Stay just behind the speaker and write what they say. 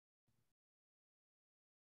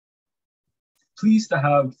pleased to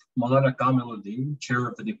have Maulana Kamil Uddin, Chair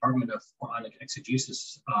of the Department of Qur'anic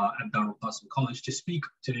Exegesis at Darul Qasim College, to speak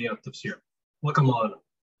today on Tafsir. Welcome, Maulana.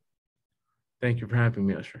 Thank you for having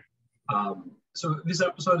me, Usher. So this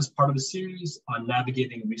episode is part of a series on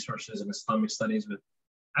navigating resources in Islamic studies with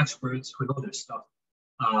experts who know their stuff.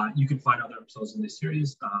 You can find other episodes in this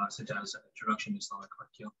series, such as Introduction to Islamic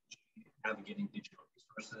Archaeology, Navigating Digital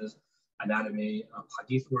Resources, Anatomy of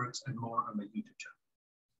Hadith Works, and more on my YouTube channel.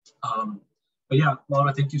 But yeah,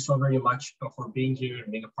 Maulana, thank you so very much for being here and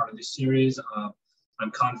being a part of this series.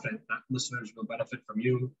 I'm confident that listeners will benefit from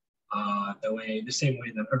you the same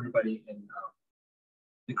way that everybody in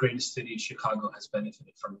the greatest city, Chicago, has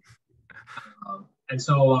benefited from you. And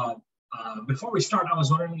so before we start, I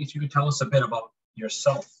was wondering if you could tell us a bit about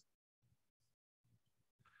yourself.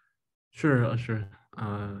 Sure, Usher.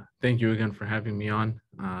 Thank you again for having me on.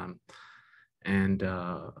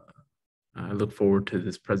 I look forward to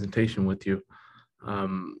this presentation with you.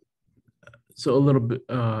 So a little bit,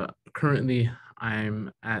 currently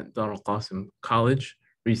I'm at Darul Qasim College,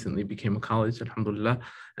 recently became a college, alhamdulillah.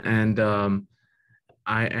 And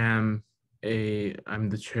I'm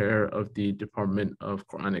the chair of the Department of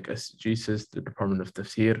Qur'anic Exegesis, the Department of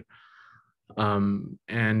Tafsir,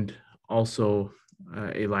 and also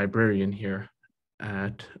a librarian here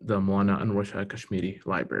at the Maulana Kashmiri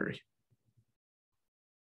Library.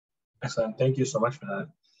 Excellent. Thank you so much for that.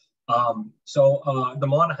 The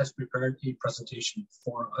Maulana has prepared a presentation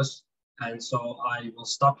for us, and so I will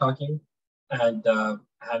stop talking and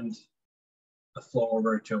hand the floor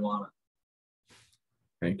over to Maulana.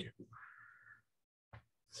 Thank you.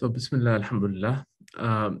 So, Bismillah, alhamdulillah.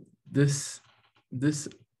 This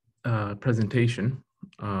presentation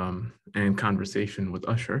and conversation with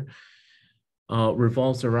Usher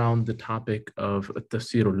revolves around the topic of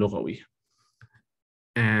Al-Tafsīr Al-Lughawī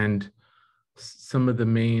and some of the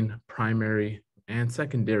main primary and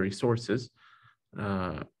secondary sources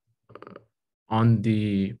on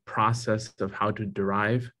the process of how to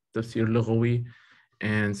derive Tafsir Al-Lughawī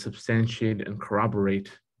and substantiate and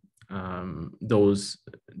corroborate those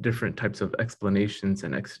different types of explanations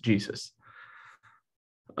and exegesis.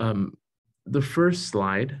 The first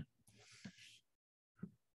slide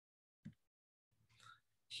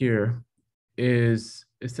here is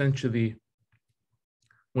essentially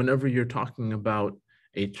whenever you're talking about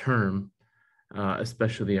a term,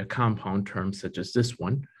 especially a compound term such as this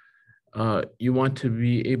one, you want to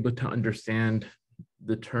be able to understand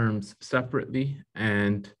the terms separately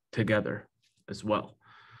and together as well.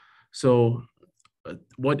 So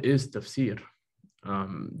what is tafsir?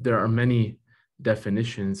 There are many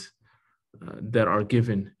definitions that are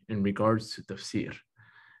given in regards to tafsir.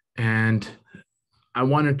 And I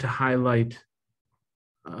wanted to highlight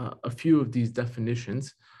a few of these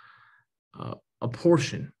definitions, a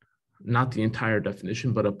portion, not the entire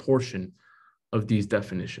definition, but a portion of these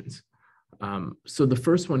definitions. So the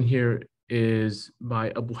first one here is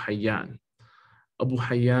by Abu Hayyan. Abu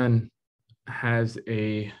Hayyan has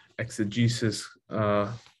a exegesis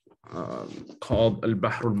called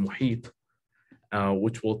al-Bahr al-Muhit,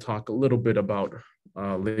 which we'll talk a little bit about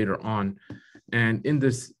later on. And in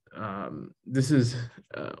this, this is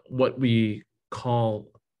what we call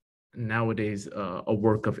nowadays a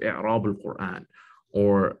work of Gharīb al Qur'ān,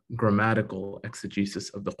 or grammatical exegesis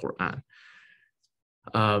of the Quran.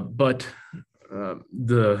 But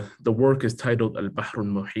the work is titled Al-Bahr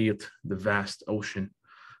al-Muhit, the vast ocean.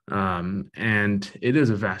 And it is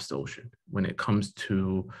a vast ocean when it comes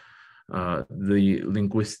to the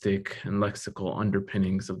linguistic and lexical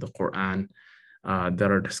underpinnings of the Quran that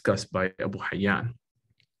are discussed by Abu Hayyan.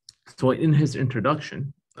 So in his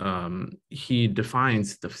introduction, he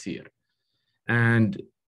defines tafsir, and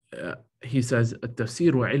he says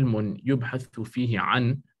التفسير علم يبحث فيه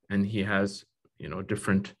عن, and he has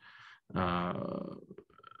different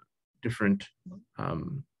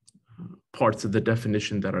parts of the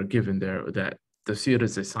definition that are given there, that tafsir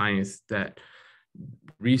is a science that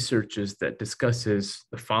researches, that discusses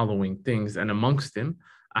the following things, and amongst them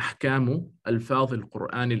أحكام ألفاظ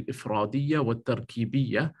القرآن الإفرادية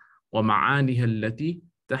والتركيبية ومعانيها التي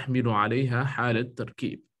تحمل عليها حال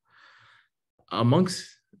التركيب.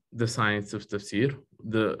 Amongst the science of tafsir,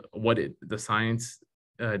 the science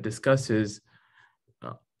discusses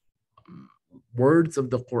words of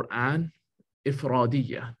the Quran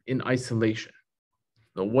ifradiyya, in isolation.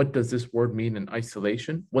 Now, what does this word mean in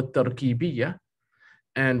isolation? Wat-tarkibiyya,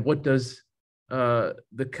 and what does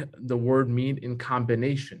the word mean in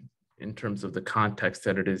combination in terms of the context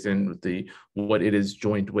that it is in, what it is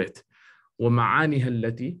joined with. وَمَعَانِهَا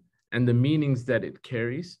الَّتِي, and the meanings that it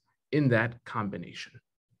carries in that combination.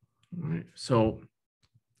 Right. So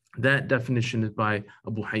That definition is by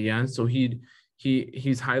Abu Hayyan. So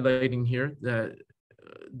he's highlighting here that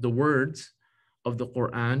the words of the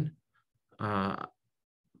Quran,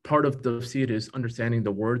 part of tafsir is understanding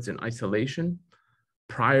the words in isolation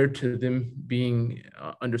prior to them being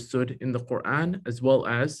understood in the Quran, as well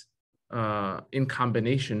as in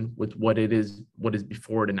combination with what is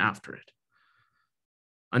before it and after it.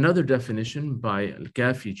 Another definition by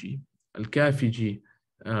Al-Kafiji. Al-Kafiji,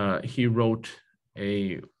 he wrote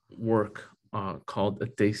a work called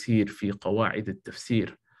Al-Tafsīr Fi Qawā'id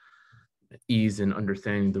Al-Tafsīr. Ease in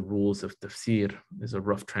understanding the rules of tafsir is a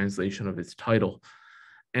rough translation of its title.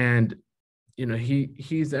 And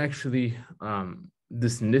he's actually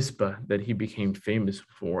this nisbah that he became famous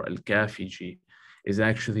for, Al-Kafiji, is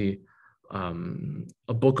actually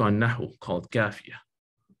a book on Nahu called Kafiyah.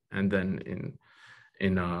 And then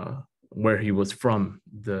in where he was from,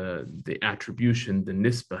 the attribution, the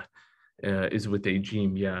nisbah, is with a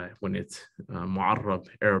jim, when it's mu'arrab,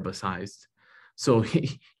 Arabicized. So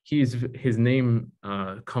his name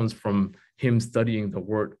comes from him studying the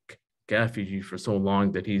word Kafiji for so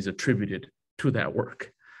long that he's attributed to that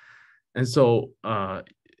work. And so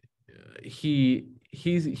he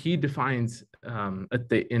defines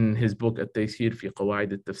in his book At-Tafsīr Fi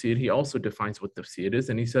Qawā'id Al-Tafsīr, he also defines what tafsir is,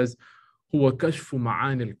 and he says, "Huwa kashfu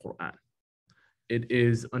ma'ani al-Qur'an." It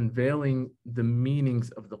is unveiling the meanings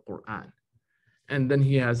of the Quran. And then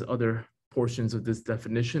he has other portions of this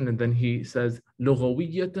definition, and then he says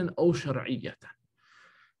lughawiyatan aw shar'iyatan,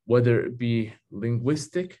 whether it be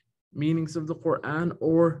linguistic meanings of the Quran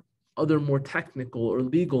or other more technical or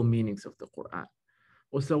legal meanings of the Quran.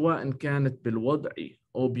 وسواء كانت بالوضع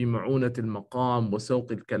أو بمعونة المقام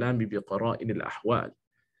وسوق الكلام بقرائن الأحوال.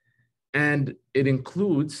 And it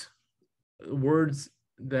includes words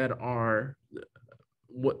that are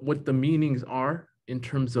what the meanings are in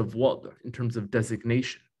terms of wad', in terms of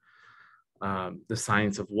designation. The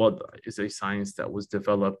science of wad' is a science that was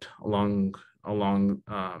developed along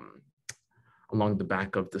the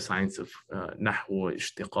back of the science of nahw,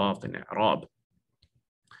 ishtiqaq, and i'rab.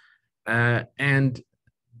 And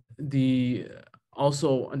the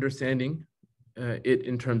also understanding it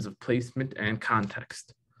in terms of placement and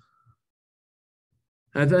context.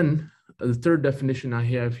 And then the third definition I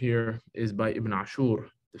have here is by Ibn Ashur,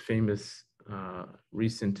 the famous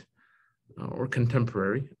recent or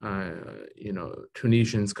contemporary,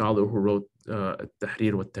 Tunisian scholar who wrote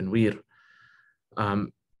At-Tahrir wa-Tanwir.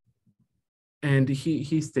 And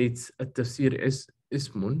he states, At-Tafsir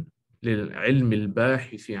ismun للعلم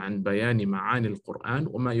الباحث عن بيان معاني القرآن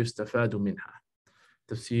وما يستفاد منها.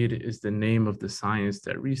 Tafsir is the name of the science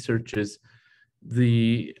that researches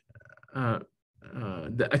the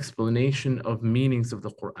explanation of meanings of the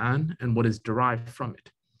Quran and what is derived from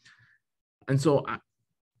it. And so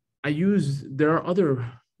there are other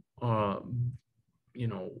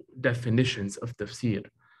definitions of tafsir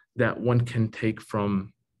that one can take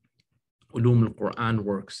from ulum al-Quran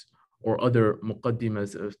works or other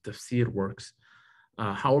muqaddimas of tafsir works.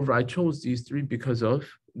 However, I chose these three because of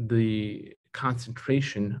the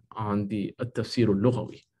concentration on the Tafsir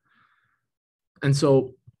Al-Lughawī. And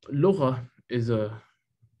so lugha is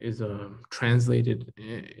translated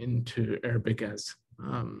into Arabic as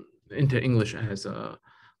into English as a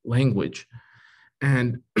language.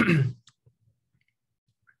 And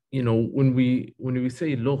when we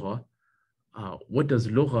say lugha, what does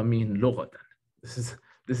lugha mean lughatan?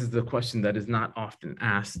 This is the question that is not often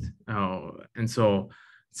asked. And so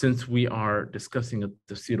since we are discussing a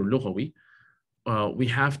Tafsir Al-Lughawī, we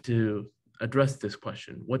have to address this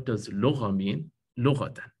question. What does lugha mean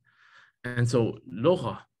lughatan? And so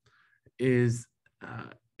lugha is,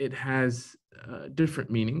 it has different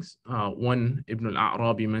meanings. One, Ibn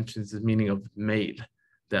al-A'rabi mentions the meaning of mail,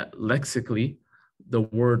 that lexically the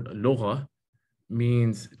word lugha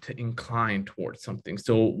means to incline towards something.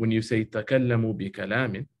 So when you say takallamu bi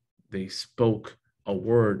kalamin, they spoke a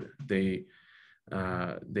word, they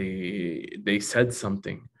said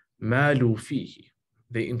something. Malu fihi,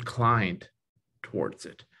 they inclined towards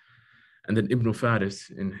it. And then Ibn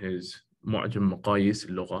Faris in his Mu'jam Maqayis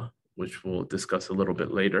al-Lugha, which we'll discuss a little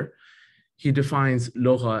bit later, he defines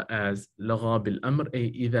lugha as lagha bil amr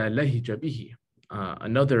ay idha lahija bihi.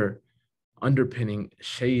 Another underpinning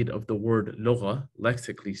shade of the word lugha,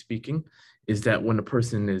 lexically speaking, is that when a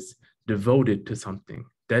person is devoted to something,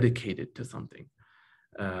 dedicated to something.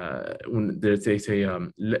 When they say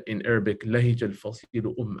in Arabic, lahij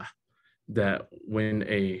al-fasilu ummah, that when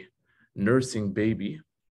a nursing baby,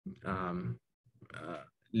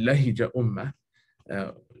 lahija ummah,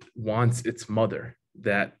 wants its mother,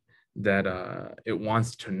 that it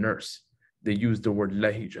wants to nurse. they use the word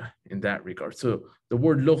lahija in that regard. So the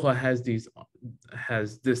word lugha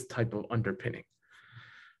has this type of underpinning.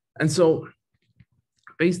 And so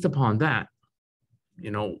based upon that,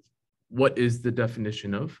 what is the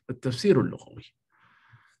definition of Al-Tafsīr Al-Lughawī?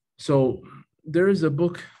 So there is a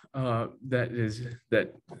book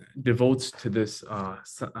that devotes to this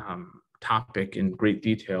topic in great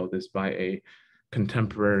detail. This by a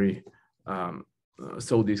contemporary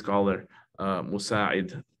Saudi scholar,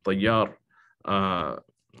 Musa'id Tayyar.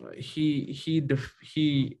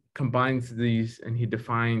 He combines these and he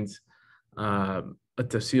defines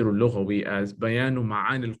التفسير اللغوي as بيان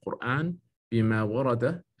معاني القرآن بما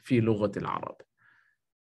ورد في لغة العرب,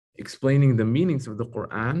 explaining the meanings of the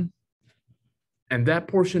Quran, and that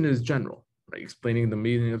portion is general, right? Explaining the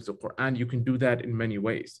meaning of the Quran, you can do that in many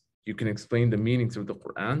ways. You can explain the meanings of the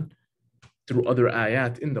Quran through other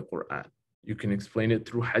ayat in the Quran. You can explain it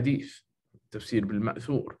through hadith, tafsir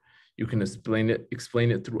bil-ma'thur. You can explain it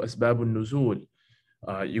through asbab al-nuzul.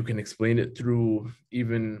 You can explain it through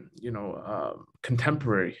even,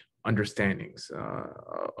 contemporary understandings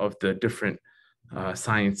of the different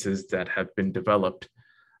sciences that have been developed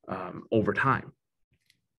over time.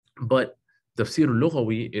 But Tafsir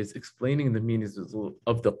al-Lughawī is explaining the meanings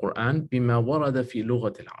of the Quran بما ورد في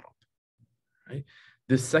لغة العرب. Right?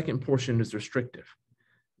 This second portion is restrictive,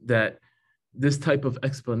 that this type of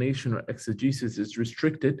explanation or exegesis is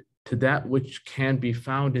restricted to that which can be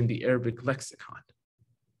found in the Arabic lexicon,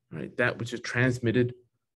 right? That which is transmitted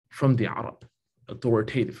from the Arab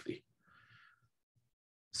authoritatively.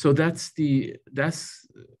 So that's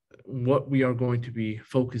what we are going to be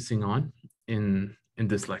focusing on in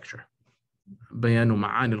this lecture. بيان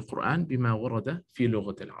معاني القرآن بما ورد في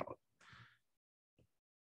لغة العرب.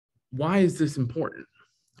 Why is this important?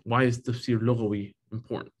 Why is Tafsir Lughawī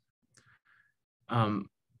important?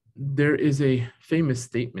 There is a famous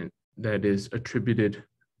statement that is attributed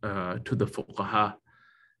to the fuqaha,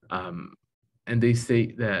 and they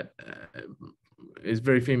say that is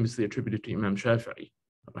very famously attributed to Imam Shafi'i,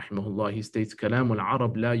 rahimahullah. He states, كلام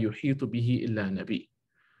العرب لا يحيط به إلا نبي,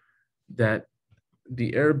 that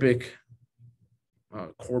the Arabic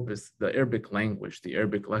corpus, the Arabic language, the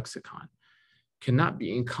Arabic lexicon cannot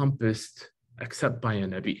be encompassed except by a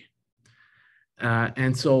Nabi.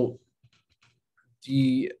 And so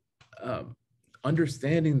the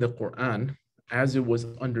understanding the Quran as it was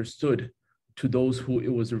understood to those who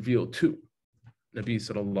it was revealed to, Nabi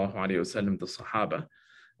sallallahu alayhi wa sallam, the Sahaba,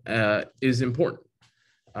 is important.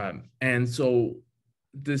 And so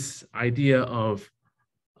this idea of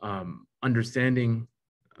understanding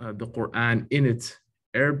the Quran in its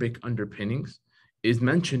Arabic underpinnings is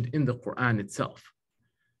mentioned in the Quran itself.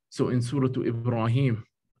 So in Surah Ibrahim,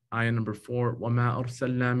 ayah number 4, وَمَا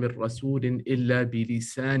أَرْسَلْنَا مِن رَسُولٍ إِلَّا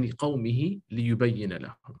بِلِسَانِ قَوْمِهِ لِيُبَيِّنَ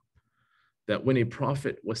لَهُمْ, that when a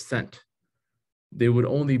prophet was sent, they would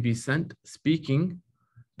only be sent speaking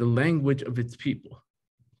the language of its people,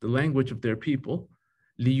 the language of their people,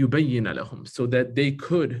 لِيُبَيِّنَ لَهُمْ, so that they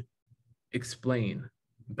could explain,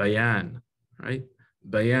 bayan, right?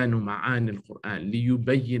 بيان معاني القرآن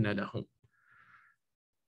ليبين لهم.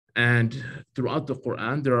 And throughout the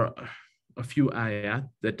Quran, there are a few ayat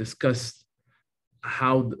that discuss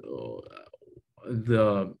how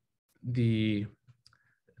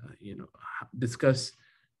discuss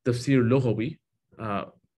Tafsir Lughawi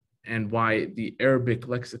and why the Arabic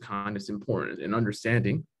lexicon is important in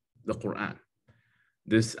understanding the Quran.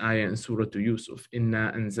 This ayah in Surah Yusuf,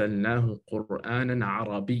 إِنَّا أَنزَلْنَاهُ قُرْآنًا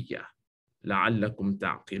عَرَبِيًّا لَعَلَّكُمْ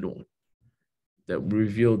تَعْقِلُونَ, that we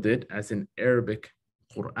revealed it as an Arabic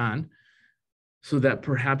Quran so that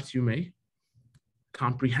perhaps you may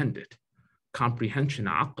comprehend it. Comprehension,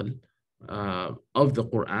 aql, of the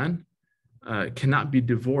Quran cannot be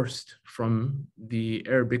divorced from the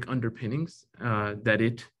Arabic underpinnings that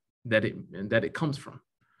it comes from.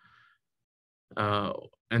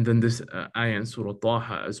 And then this ayah in Surah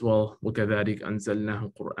Taha as well, وَكَذَلِكَ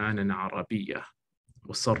أَنزَلْنَاهُ قُرْآنًا عَرَبِيًّا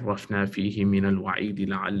وَصَرَّفْنَا فِيهِ مِنَ الْوَعِيدِ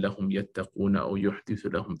لَعَلَّهُمْ يَتَّقُونَ أَوْ يُحْدِثُ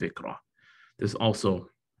لَهُمْ ذِكْرًا. This also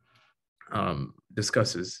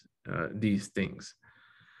discusses these things.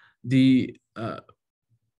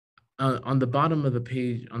 On the bottom of the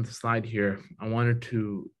page, on the slide here, I wanted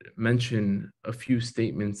to mention a few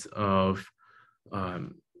statements of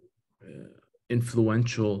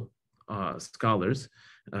influential scholars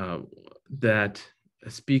that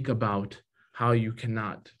speak about how you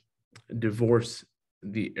cannot divorce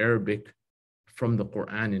the Arabic from the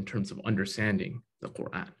Quran in terms of understanding the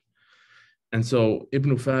Quran. And so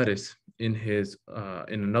Ibn Faris, in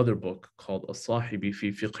another book called As-Sahibi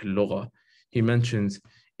fi Fiqh al-Lugha, he mentions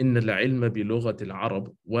إن العلم بلغة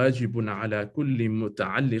العرب واجب على كل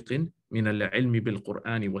متعلق من العلم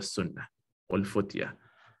بالقرآن والسنة والفتية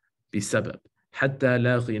بسبب حتى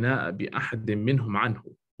لا غناء بأحد منهم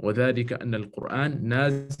عنه وذلك أن القرآن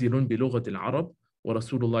نازل بلغة العرب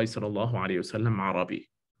ورسول الله صلى الله عليه وسلم عربي.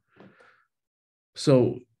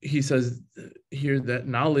 So he says here that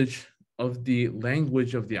knowledge of the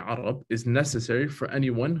language of the Arab is necessary for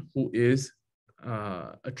anyone who is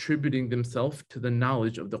attributing themselves to the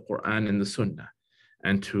knowledge of the Quran and the Sunnah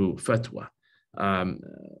and to fatwa.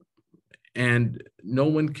 And no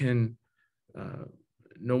one can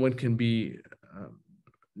be,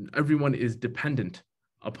 everyone is dependent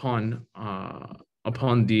upon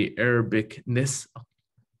the Arabicness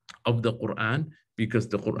of the Quran, because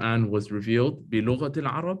the Quran was revealed بلغة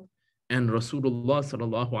العرب and Rasulullah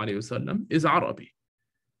sallallahu alayhi wasallam is Arabi.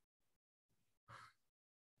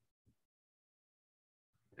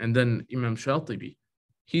 And then Imam Shatibi,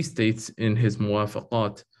 he states in his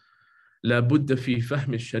موافقات لا بد في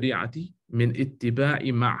فهم الشريعة من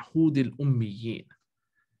اتباع معهود الأميين.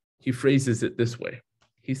 He phrases it this way.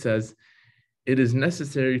 He says, it is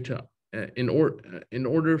necessary to, in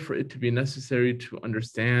order for it to be necessary to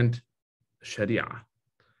understand Sharia,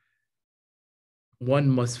 one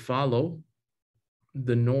must follow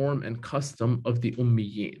the norm and custom of the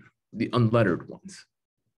Ummiyin, the unlettered ones.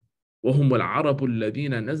 وهم العرب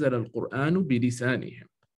الذين نزل القرآن بلسانهم.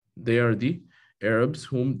 They are the Arabs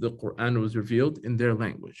whom the Quran was revealed in their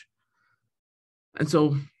language. And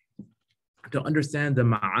so to understand the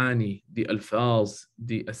ma'ani, the alfaz,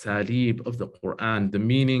 the asalib of the Quran, the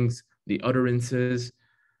meanings, the utterances,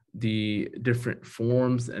 the different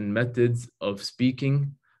forms and methods of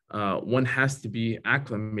speaking, one has to be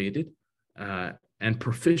acclimated and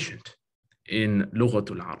proficient in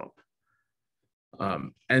Lughatul Arab.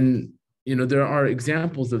 And there are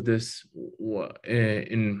examples of this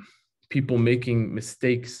in people making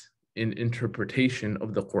mistakes in interpretation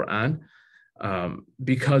of the Quran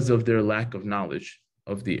because of their lack of knowledge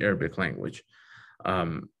of the Arabic language.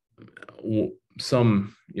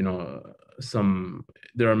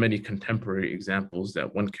 There are many contemporary examples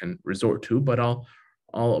that one can resort to, but I'll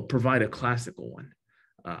provide a classical one.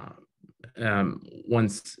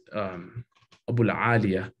 Once Abu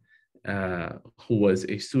al-Aliya, who was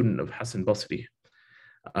a student of Hassan Basri,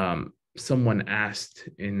 someone asked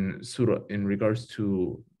in regards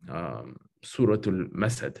to Surah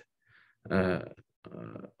Al-Masad,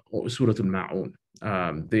 or Surah Al-Ma'un.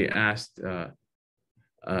 They asked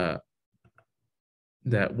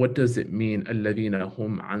that what does it mean, الَّذِينَ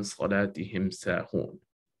هُمْ عَنْ صَلَاتِهِمْ سَاهُونَ,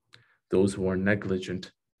 those who are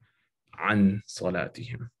negligent عَنْ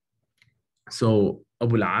صَلَاتِهِمْ. So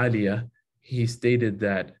Abu al-Aliya, he stated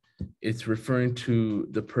that it's referring to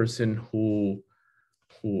the person who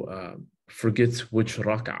forgets which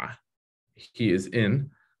rak'ah he is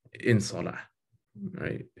in salah,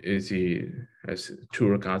 right? Has 2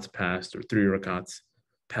 rak'ats passed or 3 rak'ats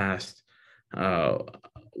passed?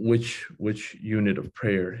 Which unit of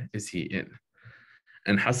prayer is he in?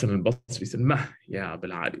 And Hassan al-Basri said, "Ma, ya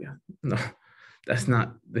Abu al-Aliya." No, that's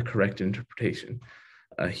not the correct interpretation.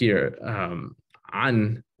 Here,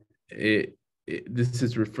 this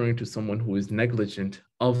is referring to someone who is negligent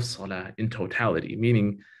of salah in totality,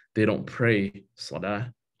 meaning they don't pray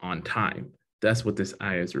salah on time. That's what this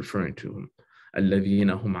ayah is referring to.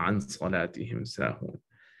 الَّذِينَ هُمْ عَنْ صَلَاتِهِمْ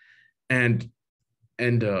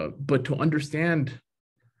سَاهُونَ. But to understand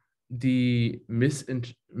the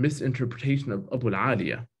misinterpretation of Abu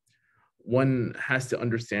al-Aliya, one has to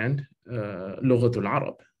understand Lughatul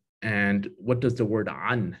Arab and what does the word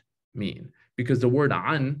an mean, because the word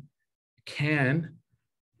an can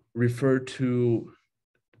refer to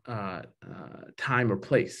time or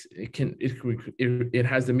place. It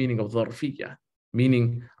has the meaning of zarfiyya,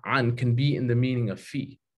 meaning an can be in the meaning of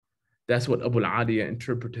fi. That's what Abu al-Aliya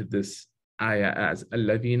interpreted this ayah as,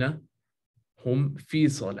 الَّذِينَ هُمْ فِي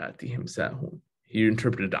صَلَاتِهِمْ سَاهُونَ. He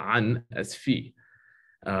interpreted an as fi.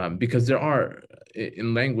 Because there are,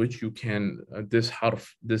 in language, you can, this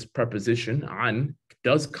harf, this preposition, an,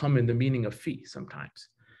 does come in the meaning of fi sometimes.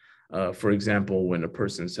 For example, when a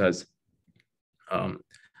person says, أَنَا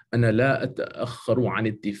لَا أَتَأَخَّرُ عَنِ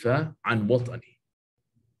الدِّفَاعِ عَنْ وَطَنِي.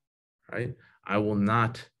 Right? I will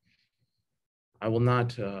not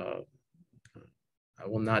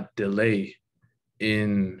delay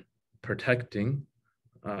in protecting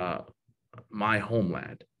my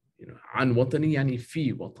homeland. عن وطني يعني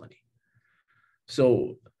في وطني.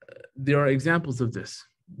 So there are examples of this,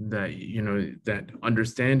 that that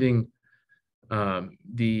understanding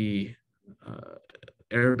the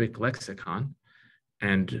Arabic lexicon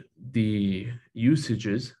and the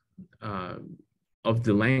usages of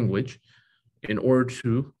the language in order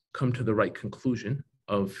to come to the right conclusion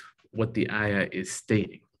of what the ayah is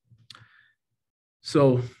stating.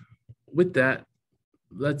 So with that,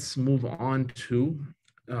 let's move on to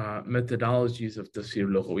methodologies of Tafsir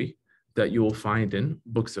Lughawī that you will find in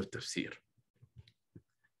books of Tafsir.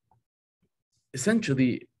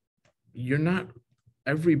 Essentially,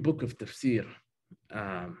 every book of Tafsir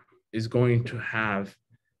is going to have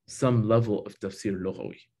some level of Tafsir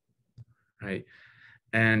Lughawī, right?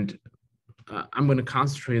 And I'm going to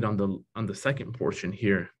concentrate on the second portion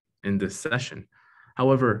here in this session.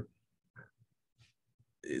 However,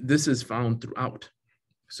 this is found throughout.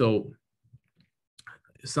 So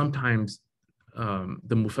sometimes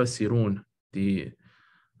the mufassirun, the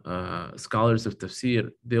scholars of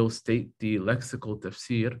tafsir, they'll state the lexical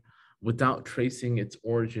tafsir without tracing its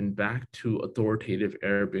origin back to authoritative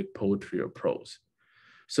Arabic poetry or prose.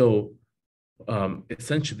 So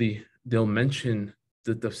essentially, they'll mention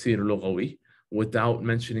the Tafsir Lughawī without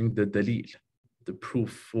mentioning the dalil, the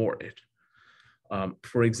proof for it.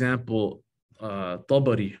 For example,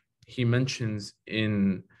 Tabari, he mentions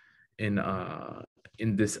in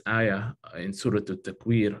this ayah in Surah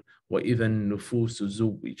Al-Takwir, وَإِذَا النُّفُوسُ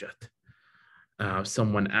زُوِّجَتْ.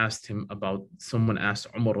 Someone asked Umar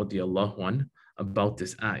radiallahu anh about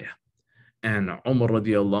this ayah. And Umar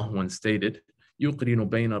radiallahu anh stated, يُقْرِنُ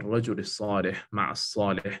بَيْنَ الرَّجُلِ الصَّالِحِ مَعَ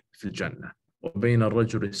الصَّالِحِ فِي الْجَنَّةِ وَبَيْنَ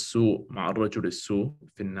الرَّجُلِ السُّوءِ مَعَ الرَّجُلِ السُّوءِ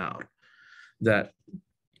فِي النَّارِ. That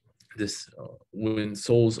this when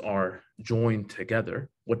souls are joined together,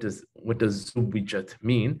 what does zuwijat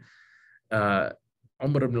mean?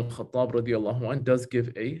 Umar ibn al-Khattab radiallahu anh does give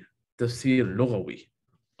a tafsir lughawi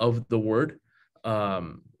of the word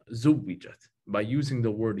zuwijat by using the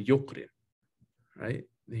word yuqrin, right?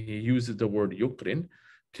 He uses the word yuqrin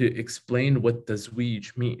to explain what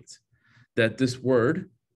tazweej means. That this word,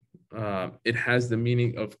 it has the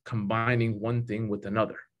meaning of combining one thing with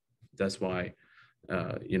another. That's why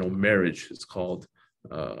marriage is called,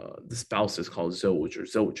 the spouse is called zawj or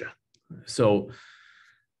zawja.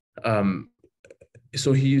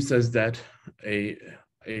 So he says that a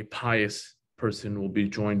pious person will be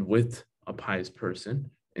joined with a pious person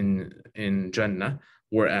in Jannah,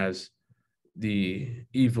 whereas the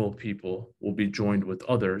evil people will be joined with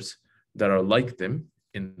others that are like them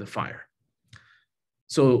in the fire.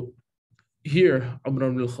 So here, Umar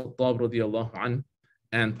ibn al-Khattab radiallahu anh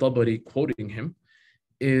and Tabari quoting him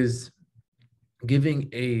is giving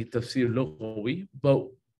a tafsir lughawi, but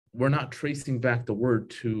we're not tracing back the word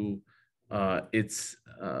to how it's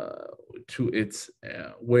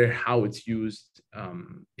used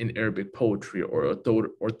in Arabic poetry or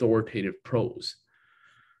authoritative prose.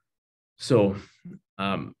 So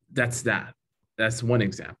that's that. That's one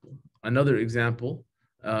example. Another example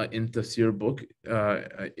in tafsir book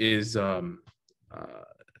is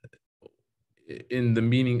in the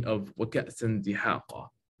meaning of وَكَأْسًا دِهَاقًا.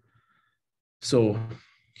 So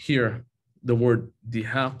here, the word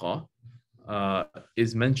dihaqa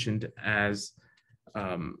is mentioned as,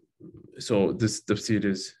 so this tafsir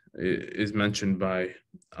is mentioned by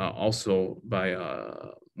also by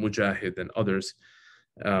Mujahid and others,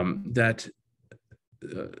 that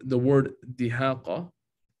the word dihaqa,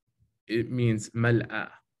 it means mal'a,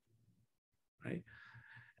 right?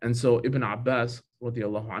 And so Ibn Abbas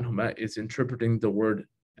radiallahu anhuma is interpreting the word,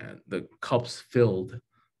 the cups filled,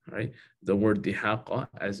 right? The word dihaqa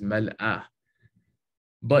as mal'a,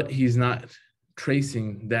 but he's not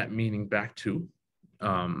tracing that meaning back to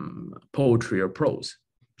poetry or prose,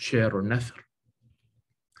 sher or nathr.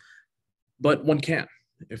 But one can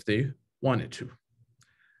if they wanted to.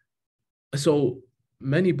 So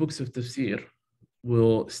many books of tafsir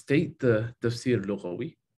will state the tafsir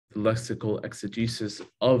lughawi, the lexical exegesis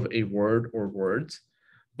of a word or words,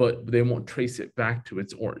 but they won't trace it back to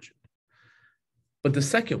its origin. But the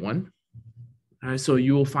second one, so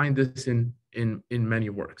you will find this in many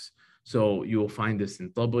works. So you will find this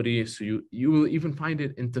in Tabari. So you will even find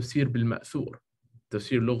it in Tafsir bil-Ma'thur,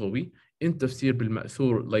 Tafsir Lughawi, in Tafsir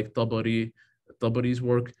bil-Ma'thur, like Tabari's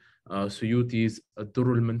work, Suyuti's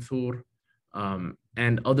Darul Manthur,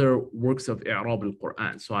 and other works of I'rab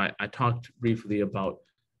al-Qur'an. So I talked briefly about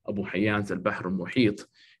Abu Hayyan's Al-Bahr al-Muhit.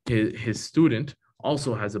 His student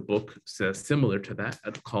also has a book similar to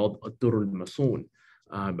that called Ad-Durr al-Masun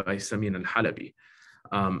by Samin al-Halabi.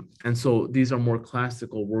 And so these are more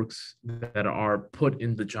classical works that are put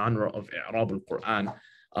in the genre of I'rab al-Qur'an,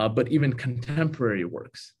 but even contemporary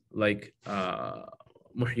works like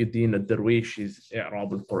Muhyiddin al-Darwishi's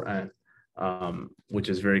I'rab al-Qur'an, which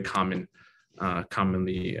is very commonly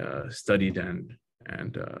studied and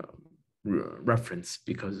referenced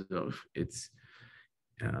because of its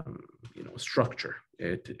structure.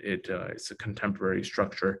 It's a contemporary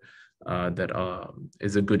structure that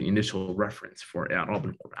is a good initial reference for I'rab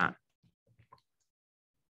al-Qur'an.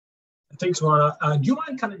 Thanks, Maulana. Do you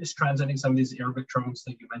mind kind of just translating some of these Arabic terms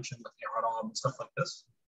that you mentioned, like I'rab and stuff like this?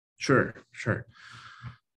 Sure.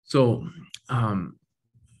 So,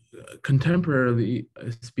 contemporarily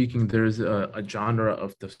speaking, there's a genre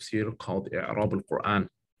of tafsir called I'rab al-Qur'an,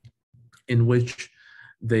 in which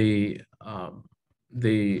they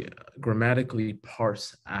grammatically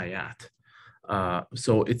parse ayat.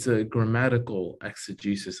 So it's a grammatical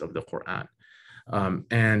exegesis of the Quran.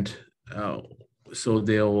 So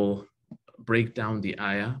they'll break down the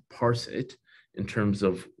ayah, parse it in terms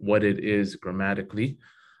of what it is grammatically.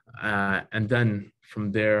 And then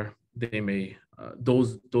from there, they may,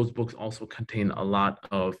 those books also contain a lot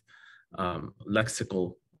of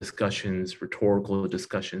lexical discussions, rhetorical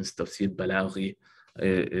discussions. Tafsir balaghi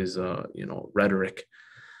is, rhetoric.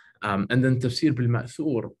 And then Tafsir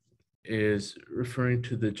bil-Ma'thūr is referring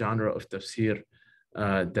to the genre of tafsir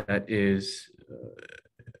that is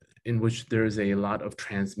in which there is a lot of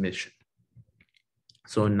transmission.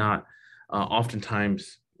 So not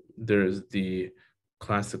oftentimes there's the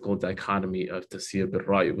classical dichotomy of tafsir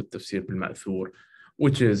bil-Ra'y with tafsir bil-Ma'thūr,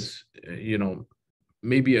 which is,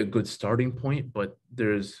 maybe a good starting point, but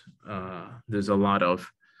there's a lot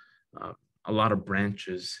of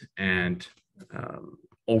branches and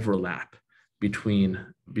overlap between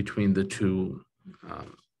the two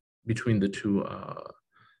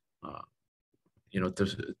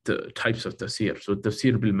the types of tafsir. So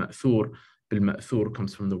tafsir bil-Ma'thūr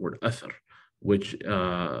comes from the word athar, which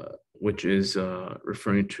is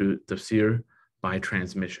referring to tafsir by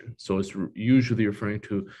transmission. So it's usually referring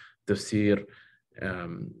to tafsir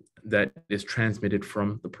that is transmitted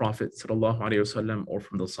from the Prophet ﷺ or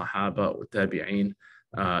from the Sahaba or Tabi'een.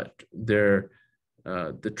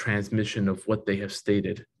 The transmission of what they have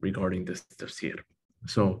stated regarding this tafsir.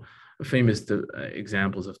 So famous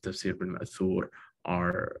examples of tafsir bil-Ma'thūr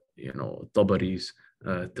are, Tabari's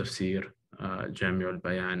tafsir, Jami'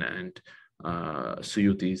 al-Bayan, and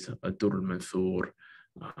Suyuti's Darul Manthūr.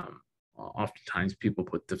 Oftentimes people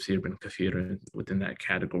put tafsir bin Kathir within that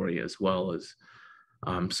category as well as,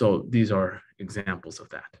 so these are examples of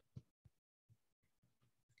that.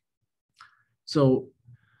 So,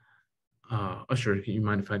 Usher, you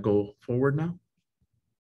mind if I go forward now?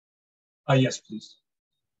 Yes, please.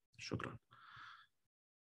 Shukran.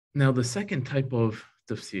 Now, the second type of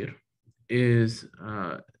tafsir is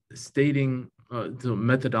stating the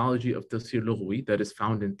methodology of Tafsīr Al-Lughawī that is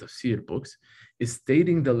found in tafsir books, is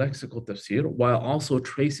stating the lexical tafsir while also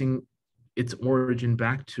tracing its origin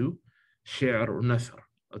back to shi'r or nathar,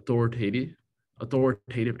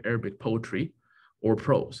 authoritative Arabic poetry or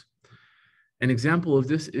prose. An example of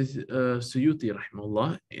this is Suyuti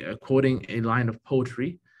rahimahullah quoting a line of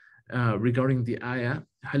poetry regarding the ayah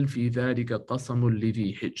هل في ذلك قسم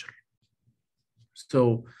لذي حجر.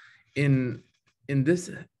 So in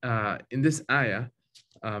this ayah,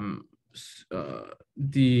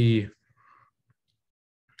 the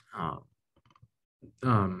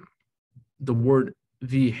word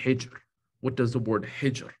the hijr, what does the word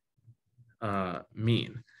hijr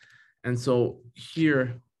mean? And so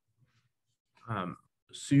here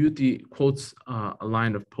Suyuti quotes a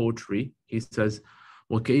line of poetry. He says,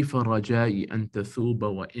 وكيف رجائي أن تثوب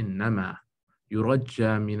وإنما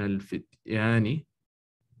يرجى من الفتيان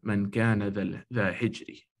من كان ذا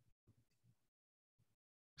هجري.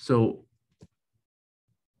 So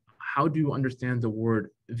how do you understand the word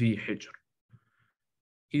the hijr?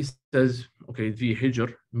 He says, okay, the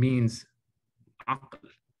hijr means aql,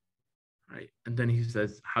 right? And then he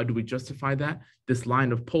says, how do we justify that? This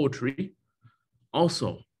line of poetry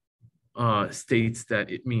also states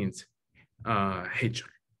that it means hijr.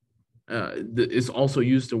 It's also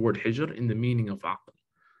used the word hijr in the meaning of aql.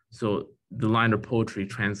 So the line of poetry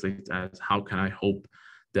translates as, how can I hope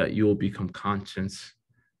that you will become conscious?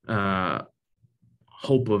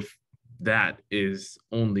 Hope of that is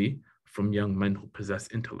only from young men who possess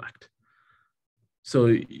intellect.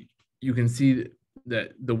 So you can see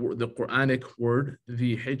that the Quranic word,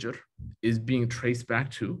 the hijr, is being traced back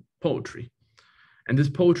to poetry. And this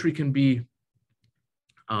poetry can be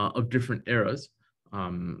of different eras.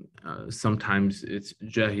 Sometimes it's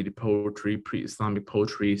Jahili poetry, pre-Islamic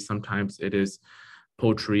poetry. Sometimes it is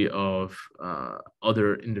poetry of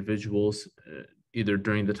other individuals, either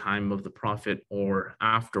during the time of the Prophet or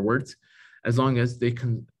afterwards, as long as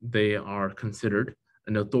they are considered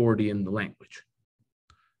an authority in the language.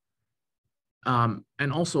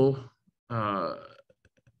 And also,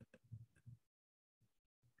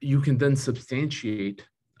 you can then substantiate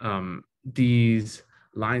these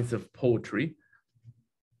lines of poetry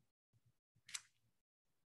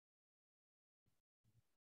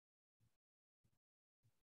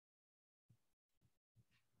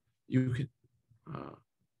you can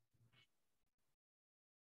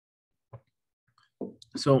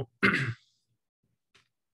so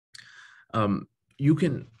you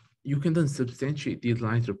can then substantiate these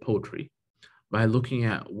lines of poetry by looking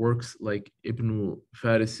at works like Ibn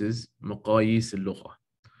Faris's Maqayis al-Lugha.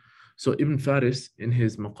 So Ibn Faris, in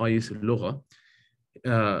his Maqayis al-Lugha,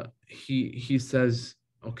 he says,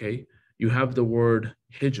 okay, you have the word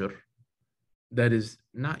hijr that is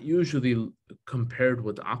not usually compared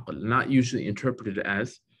with aql, not usually interpreted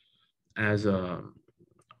as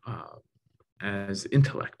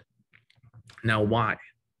intellect. Now, why?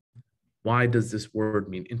 Why does this word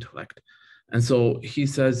mean intellect? And so he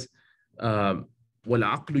says, وَالْعَقْلُ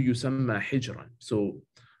يُسَمَّى حِجْرًا. So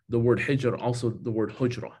the word hijr, also the word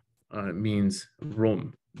hujra, means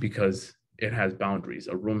room because it has boundaries.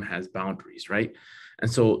 A room has boundaries, right?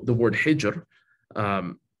 And so the word hijr,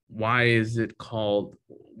 why is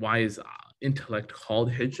intellect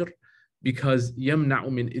called hijr? Because يَمْنَعُ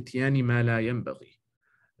مِنْ إِتْيَانِ مَا لَا يَنْبَغِي.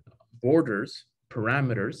 Borders,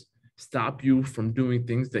 parameters, stop you from doing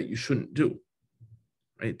things that you shouldn't do,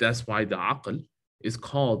 right? That's why the aql is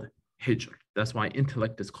called hijr. That's why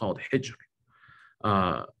intellect is called hijr.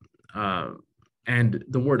 And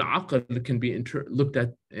the word aql can be looked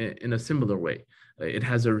at in a similar way. It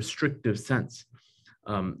has a restrictive sense.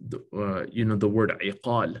 The word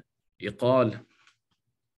iqal. Iqal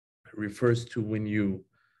refers to when you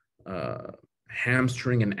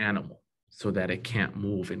hamstring an animal so that it can't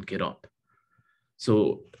move and get up.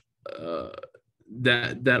 So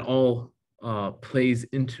that all plays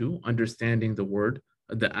into understanding the word,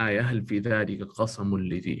 the ayah, هل في ذلك قسم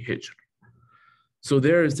لذي حجر. So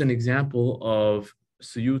there is an example of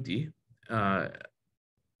Suyuti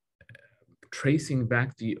tracing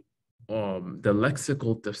back the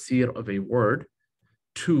lexical tafsir of a word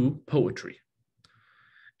to poetry.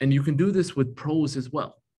 And you can do this with prose as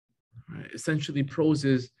well. Right? Essentially, prose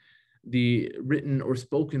is the written or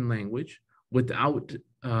spoken language without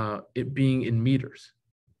it being in meters.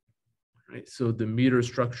 Right? So the meter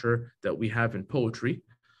structure that we have in poetry,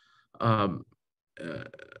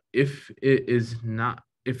 if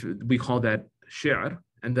we call that shi'r,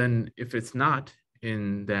 and then if it's not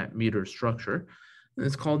in that meter structure, then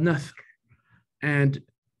it's called nathr. And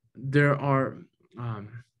there are,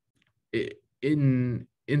 in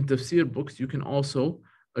tafsir books, you can also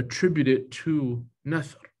attribute it to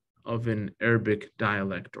nathr of an Arabic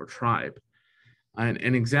dialect or tribe. And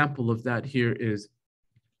an example of that here is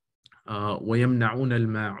وَيَمْنَعُونَ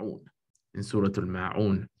الْمَاعُونَ in Surah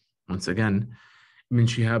Al-Ma'un. Once again, Min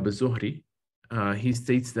Shihab al-Zuhri, he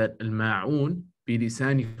states that al-Ma'un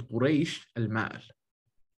bilisani Quraysh al-Ma'al,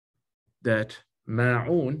 that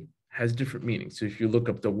Ma'un has different meanings. So if you look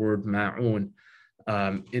up the word Ma'un,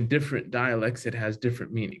 in different dialects, it has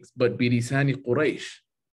different meanings. But bilisani Quraysh,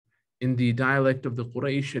 in the dialect of the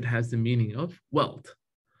Quraysh, it has the meaning of wealth,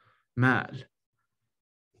 mal.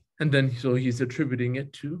 And then, so he's attributing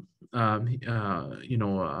it to, and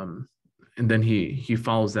then he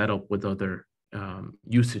follows that up with other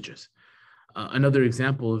usages. Another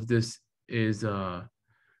example of this is, I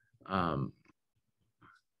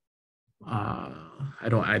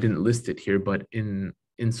didn't list it here, but in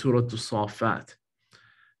Surah Al-Safat,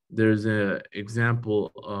 there's an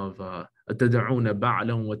example of أَتَدْعُونَ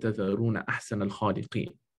بَعْلًا وَتَذَرُونَ أَحْسَنَ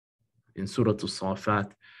الْخَالِقِينَ. In Surah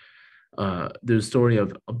Al-Safat, there's a story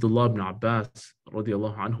of Abdullah ibn Abbas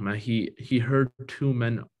radiallahu anhuma. He heard two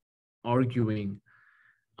men arguing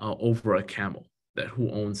over a camel, that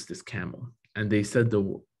who owns this camel. And they said,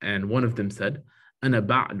 and one of them said, أَنَا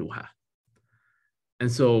بَعْلُهَا.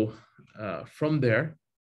 And so from there,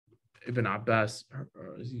 Ibn Abbas,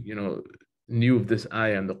 knew of this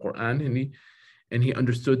ayah in the Quran, and he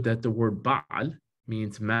understood that the word Ba'al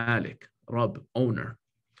means Malik, Rab, owner.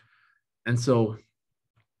 And so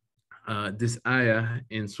this ayah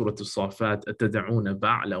in Surah Al-Safat, أَتَدْعُونَ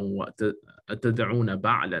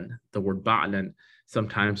بَعْلًا, the word Ba'lan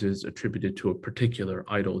sometimes is attributed to a particular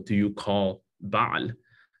idol. Do you call Ba'al?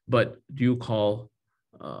 But do you call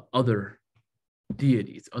other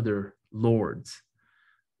deities, other lords?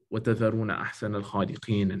 وَتَذَرُونَ أَحْسَنَ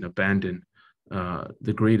الْخَالِقِينَ, and abandon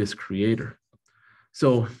the greatest creator.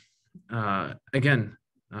 So again,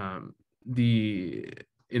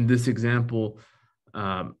 in this example,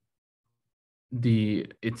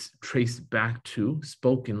 it's traced back to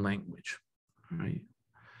spoken language, right?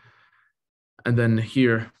 And then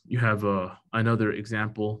here you have another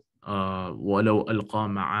example, وَلَوْ أَلْقَى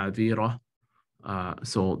مَعَاذِيرَ.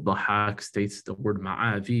 So Dhahak states the word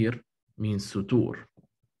ma'adhir means sutur,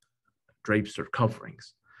 drapes or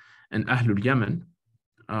coverings. And Ahlul Yemen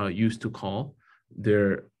used to call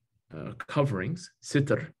their coverings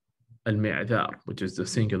sitr, al-mi'dhar, which is the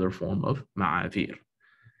singular form of ma'adhir.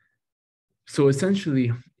 So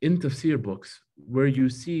essentially, in tafsir books, where you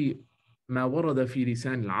see ما ورد في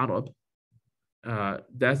لسان العرب,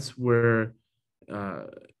 that's where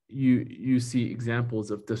you see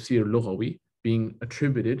examples of Tafsir Al-Lughawī being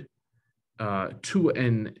attributed to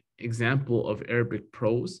an example of Arabic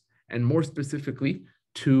prose, and more specifically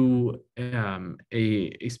to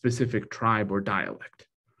a specific tribe or dialect,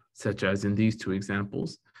 such as in these two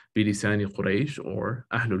examples, بِلِسَانِ قُرَيْش or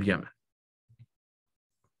Ahlul Yaman.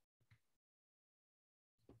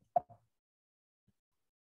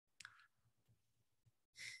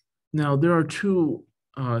 Now, there are two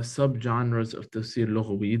subgenres of Tafsir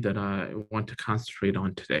Al-Lughawī that I want to concentrate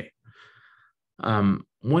on today.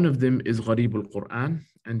 One of them is Gharīb al Qur'ān,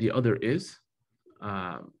 and the other is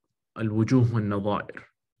al-wujūh wa-l-naẓā.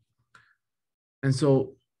 And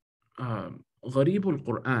so, Gharīb al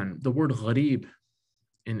Qur'ān, the word gharīb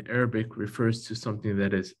in Arabic refers to something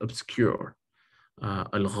that is obscure,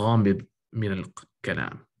 al-ghamid min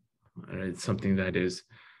al-kalam. It's something that is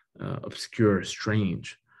obscure,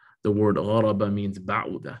 strange. The word gharaba means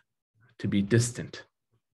ba'uda, to be distant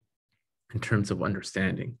in terms of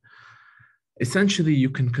understanding. Essentially,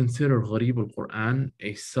 you can consider Gharīb al Qur'ān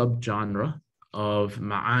a subgenre of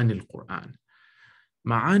Ma'ani al-Qur'an.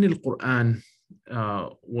 Ma'ani al-Qur'an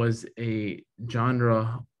was a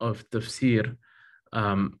genre of tafsir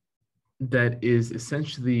that is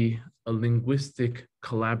essentially a linguistic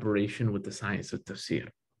collaboration with the science of tafsir.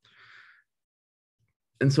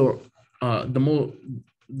 And so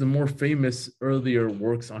the more famous earlier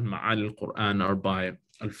works on Ma'ani al-Qur'an are by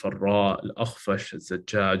Al-Farra, Al-Akhfash,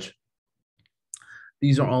 Al-Zajjaj.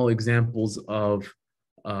 These are all examples of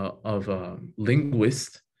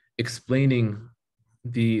linguists explaining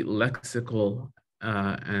the lexical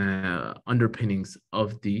underpinnings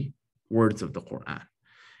of the words of the Quran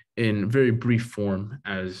in very brief form,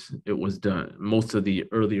 as it was done. Most of the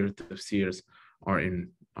earlier tafsirs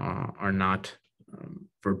are not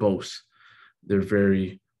verbose. They're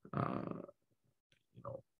very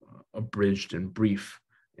abridged and brief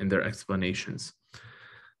in their explanations.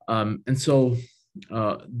 And so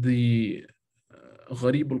the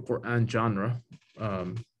Gharīb al Qur'ān genre,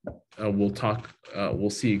 we'll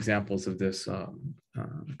see examples of this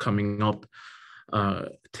coming up,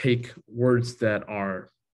 take words that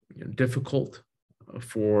are difficult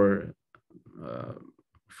for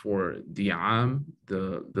the am,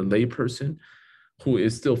 the layperson, who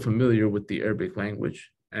is still familiar with the Arabic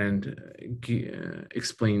language, and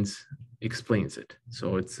explains it.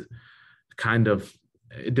 So it's kind of,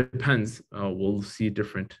 it depends. We'll see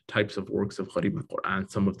different types of works of Gharīb al Qur'an.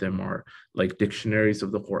 Some of them are like dictionaries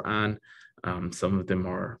of the Quran. Some of them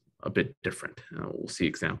are a bit different. We'll see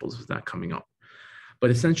examples of that coming up.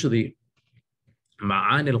 But essentially,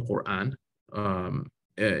 Ma'ani al-Qur'an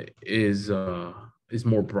is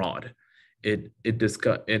more broad. It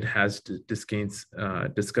discusses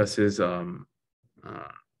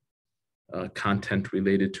content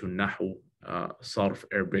related to Nahu, Sarf,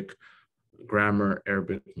 Arabic grammar,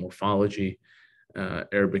 Arabic morphology,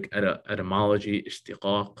 Arabic etymology,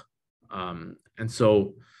 ishtiqaq. And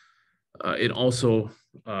so it also,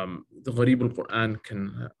 the Gharīb al Qur'an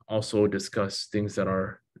can also discuss things that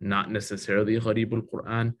are not necessarily Gharīb al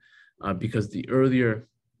Qur'an, because the earlier,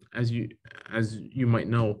 as you might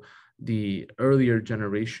know, the earlier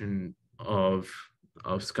generation of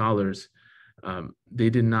scholars, they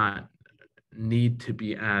did not need to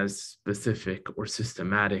be as specific or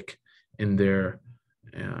systematic in their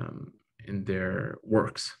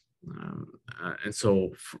works. And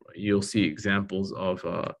so you'll see examples of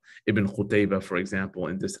Ibn Qutayba, for example,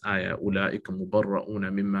 in this ayah, أُولَٰئِكَ مُبَرَّؤُونَ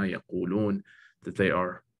مِمَّا يَقُولُونَ, that they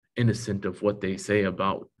are innocent of what they say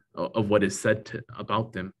about, of what is said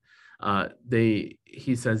about them.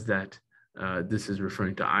 He says that this is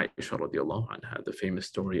referring to Aisha radiallahu anha, the famous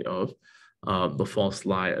story of the false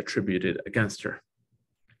lie attributed against her.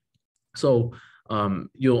 So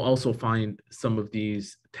you'll also find some of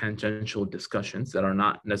these tangential discussions that are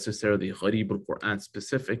not necessarily Gharīb al Qur'an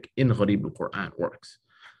specific in Gharīb al Qur'an works.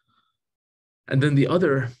 And then the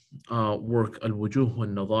other work, al-wujūh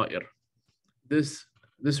wa-l-naẓā, this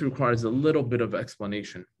requires a little bit of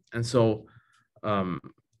explanation. And so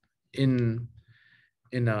in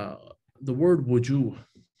the word wujūh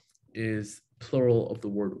is plural of the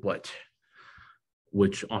word wajh,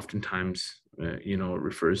 which oftentimes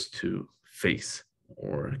refers to face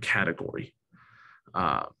or category.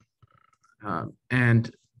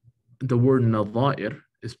 And the word naẓā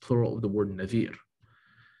is plural of the word nadhir.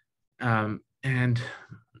 And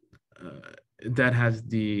that has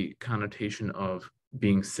the connotation of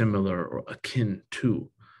being similar or akin to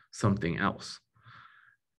something else.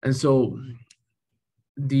 And so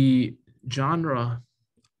the genre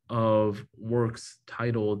of works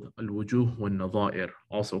titled al-wujūh wa-l-naẓā,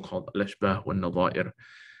 also called al-ashbāh wa-l-naẓā,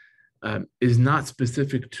 is not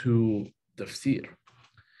specific to tafsir.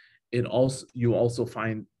 You also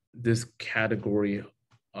find this category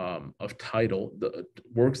of title, the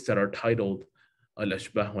works that are titled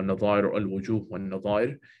al-ashbāh wa-l-naẓā or al-wujūh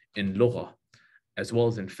wa-l-naẓā in lugha, as well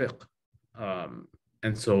as in fiqh.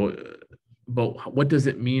 And so, but what does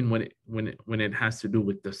it mean when it has to do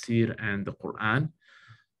with tafsir and the Quran?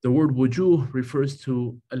 The word wujuh refers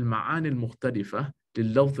to al-ma'ani al-mukhtalifa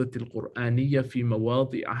lil-lafzati al-Qur'aniyya fi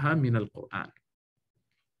mawadhi'aha min al-Qur'an.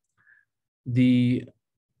 The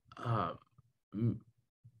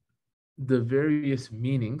various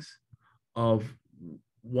meanings of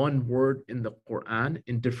one word in the Quran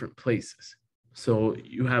in different places. So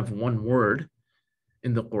you have one word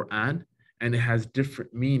in the Quran and it has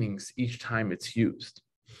different meanings each time it's used.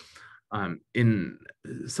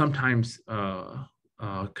 Sometimes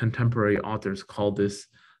contemporary authors call this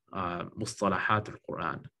mustalahat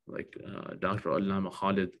al-Quran, like Dr. Allama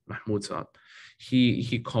Khalid Mahmoud Saab.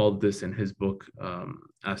 He called this in his book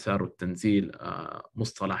Asar al-Tanzil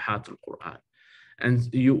mustalahat al-Quran. And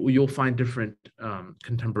you'll find different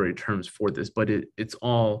contemporary terms for this, but it's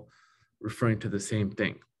all referring to the same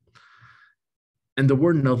thing. And the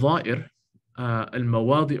word نظائر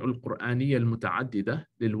المواضع القرآنية المتعددة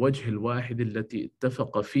للوجه الواحد التي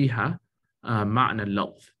اتفق فيها معنى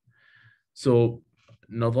اللفظ. So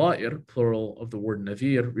نظائر, plural of the word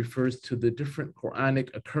nadhir, refers to the different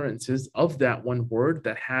Quranic occurrences of that one word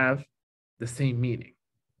that have the same meaning.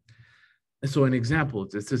 And so an example,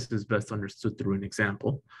 this is best understood through an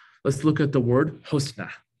example. Let's look at the word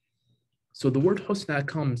husna. So the word husna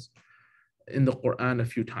comes in the Quran a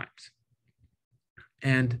few times.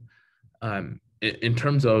 And in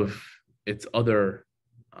terms of its other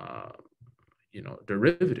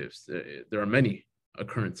derivatives, there are many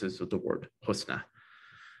occurrences of the word husna.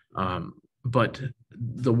 But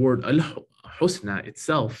the word al-husna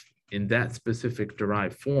itself, in that specific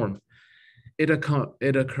derived form, it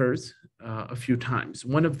occurs a few times.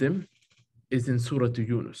 One of them is in Surah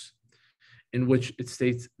Yunus, in which it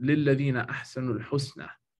states, لِلَّذِينَ أَحْسَنُوا الْحُسْنَى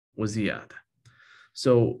وَزِيَادَةً.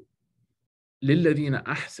 So, لِلَّذِينَ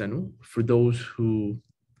أَحْسَنُوا, for those who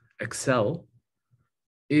excel,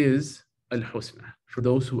 is al-husna. For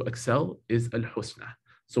those who excel is al-husna.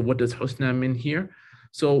 So what does husna mean here?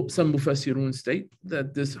 So some mufassirun state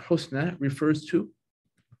that this husna refers to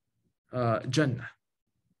Jannah.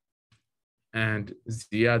 And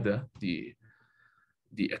ziyada, the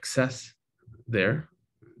excess there,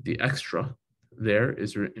 the extra there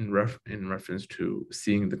is in reference to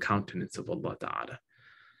seeing the countenance of Allah Ta'ala.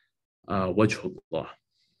 Wajhullah.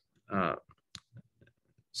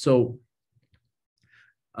 So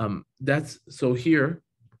here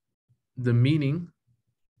the meaning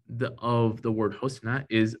of the word husna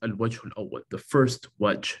is al-wajh al-awwal. The first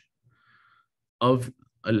wajh of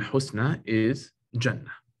al-husna is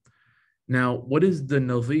Jannah. Now, what is the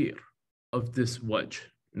nadhir of this wajh?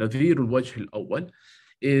 Nadhir al-wajh al-awwal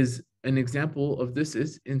is an example of this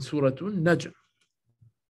is in Surah An-Najm.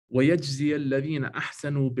 وَيَجْزِيَ الَّذِينَ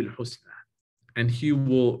أَحْسَنُوا بِالْحُسْنَى. And he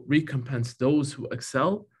will recompense those who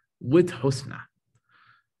excel with husna.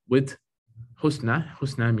 With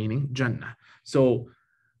husna meaning Jannah. So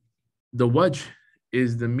the wajh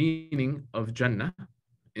is the meaning of Jannah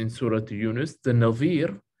in Surah Yunus. The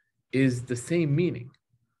nadhir is the same meaning.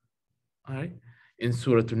 All right? In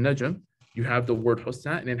Surah An-Najm, you have the word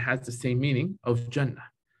husna and it has the same meaning of Jannah.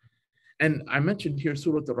 And I mentioned here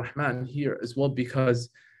Surah Ar-Rahman here as well because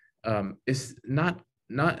it's not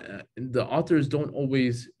the authors don't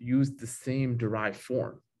always use the same derived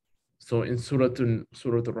form. So in Surah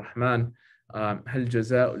Ar-Rahman, هل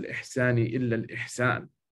جزاء الإحسان إلا الإحسان.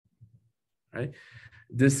 Right?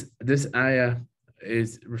 This ayah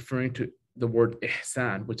is referring to the word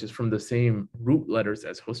ihsan, which is from the same root letters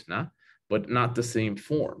as husna, but not the same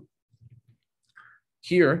form.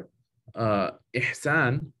 Here,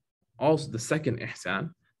 ihsan, also the second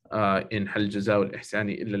ihsan, in hal jazaa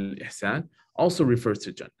al-ihsani illa al-ihsan, also refers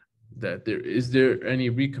to Jannah. That is there any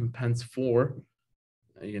recompense for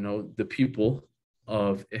the people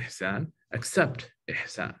of ihsan except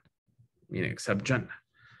ihsan, meaning except Jannah.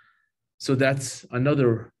 So that's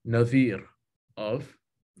another nadhir of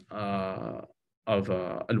al-wajh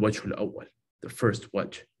al-awwal, the first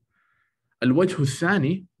wajh. Al-wajh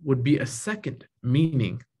al-thani would be a second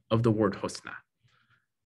meaning of the word husna.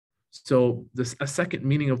 So a second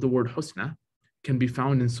meaning of the word husna can be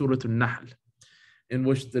found in Surah An-Nahl, in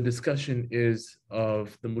which the discussion is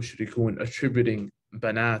of the mushrikun attributing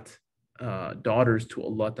banat, daughters to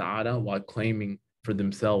Allah Ta'ala while claiming for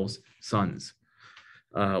themselves sons.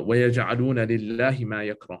 وَيَجْعَلُونَ لِلَّهِ مَا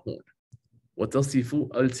يَكْرَهُونَ وَتَصِفُ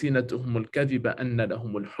أَلْسِنَتُهُمُ الْكَذِبَ أَنَّ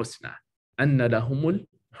لَهُمُ الْحُسْنَى أَنَّ لَهُمُ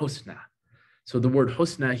الْحُسْنَى. So the word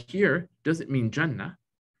husna here doesn't mean Jannah,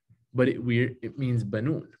 but it means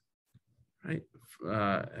banun, right?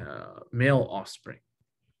 Male offspring.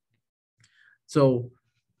 So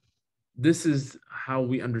this is how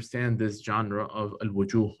we understand this genre of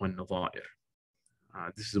al-wujūh wa-l-naẓā.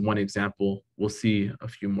 This is one example. We'll see a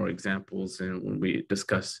few more examples when we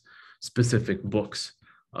discuss specific books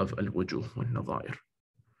of al-wujūh wa-l-naẓā.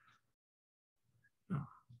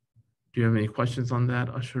 Do you have any questions on that,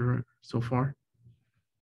 Ashur, so far?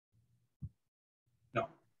 No.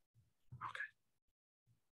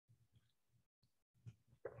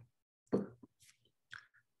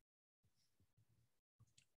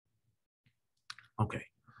 Okay.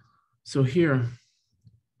 So here,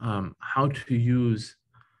 how to use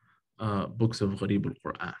books of Gharīb al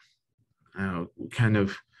Qur'ān. We kind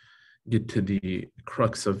of get to the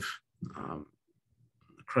crux of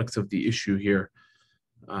the issue here.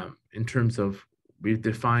 In terms of, we've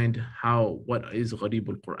defined what is Gharīb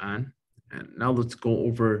al Qur'ān, and now let's go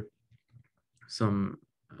over some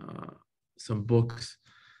books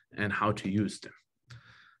and how to use them.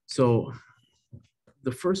 So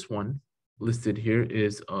the first one listed here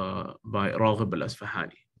is by Raghib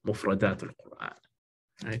al-Asfahani, Mufradat al-Qur'an,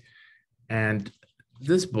 right? And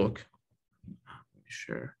this book, let me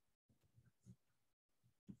share.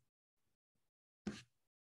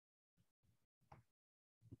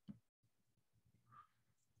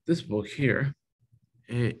 This book here,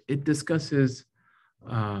 it discusses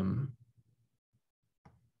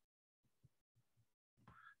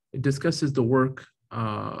the work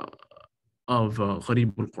of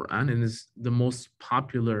Gharīb al Qur'ān, and is the most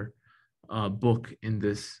popular book in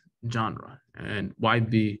this genre and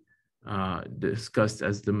widely discussed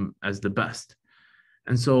as the best.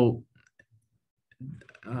 And so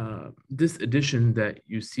this edition that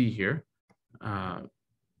you see here,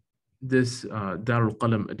 this Darul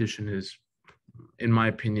Qalam edition is, in my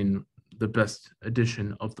opinion, the best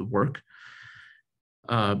edition of the work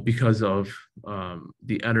because of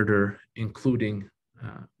the editor including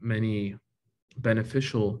many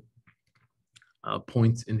beneficial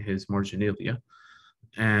points in his marginalia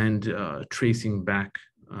and tracing back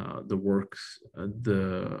the works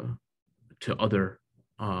to other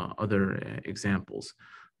examples.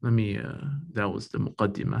 That was the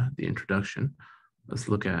muqaddimah, the introduction. Let's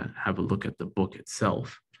have a look at the book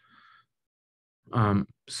itself.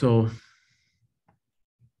 So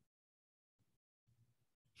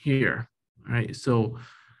here, right? So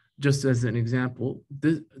just as an example,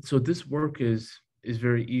 this work is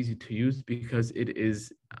very easy to use because it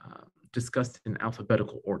is discussed in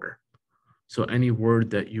alphabetical order. So any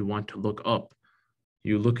word that you want to look up,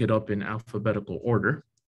 you look it up in alphabetical order,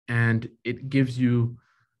 and it gives you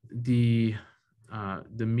the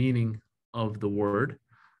meaning of the word.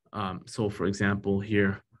 So for example,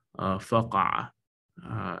 here, faqa'a,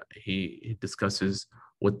 he discusses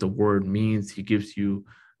what the word means. He gives you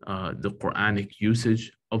the Qur'anic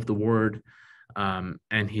usage of the word,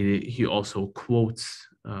 and he also quotes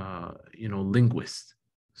linguists.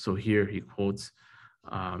 So here he quotes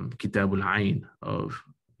Kitab al-Ayn of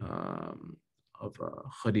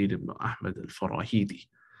Khalid ibn Ahmad al-Farahidi.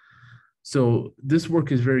 So this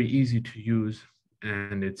work is very easy to use,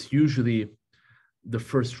 and it's usually the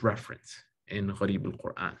first reference in Gharīb al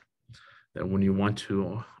Qur'ān. That when you want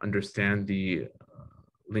to understand the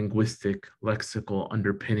linguistic, lexical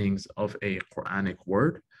underpinnings of a Qur'anic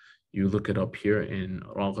word, you look it up here in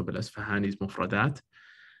Raghib al-Asfahani's Mufradat,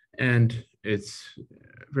 and it's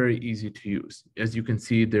very easy to use. As you can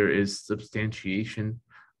see, there is substantiation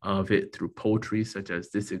of it through poetry, such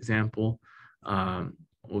as this example.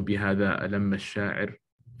 وبهذا ألم الشاعر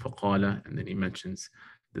فقال, and then he mentions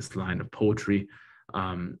this line of poetry,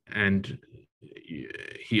 and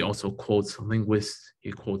he also quotes linguists,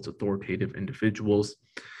 he quotes authoritative individuals,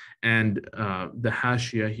 and the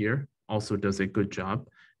Hashia here also does a good job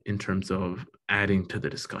in terms of adding to the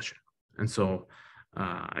discussion. And so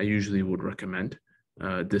I usually would recommend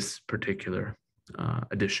this particular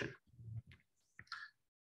edition.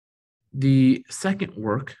 The second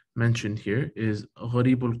work mentioned here is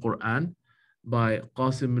Gharīb al Qur'ān by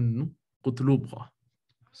Qasim Qutlubgha.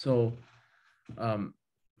 So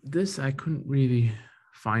this I couldn't really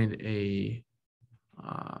find a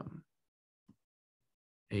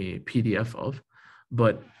PDF of,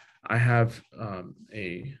 but I have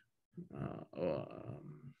a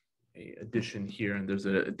edition here, and there's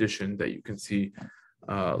an edition that you can see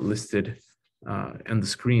listed on the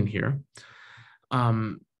screen here.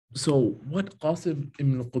 So what Qasim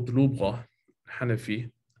ibn Qutluba,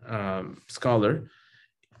 Hanafi scholar,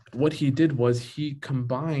 what he did was he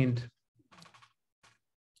combined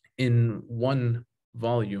in one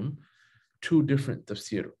volume two different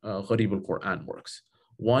tafsir, Gharīb al Qur'ān works.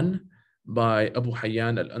 One by Abu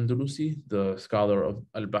Hayyan al-Andalusi, the scholar of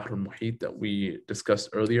al-Bahr al-Muhit that we discussed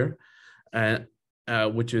earlier,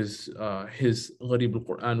 which is his Gharīb al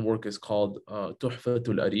Qur'ān work is called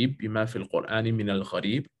Tuhfatul Arib bima fil Qur'ani min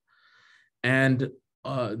al-Gharīb. And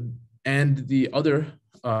the other,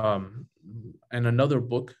 and another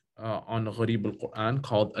book on Gharīb al Qur'ān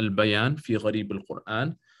called Al-Bayan fi Gharīb al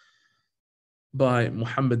Qur'ān by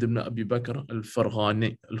Muhammad ibn Abi Bakr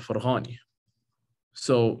al-Farghani.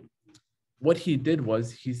 So what he did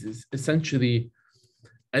was he's essentially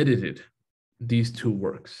edited these two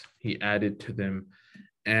works. He added to them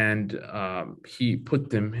and he put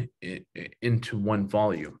them into one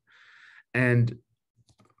volume. And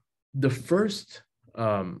the first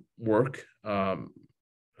work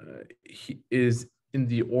is in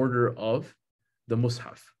the order of the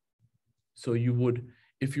Mus'haf. So you would,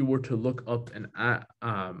 if you were to look up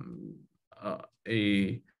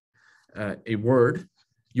a word,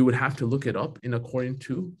 you would have to look it up in according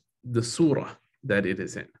to the surah that it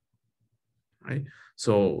is in, right?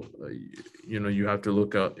 So, you have to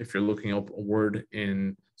look up, if you're looking up a word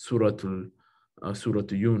in Surah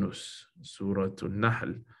Yunus, Surah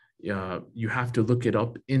Al-Nahl, you have to look it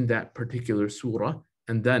up in that particular surah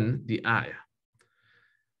and then the ayah.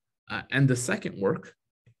 And the second work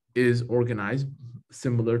is organized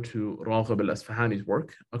similar to Raghib al-Asfahani's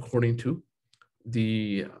work according to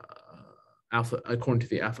the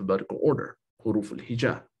alphabetical order, huruf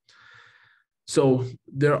al-hijab. So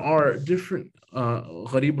there are different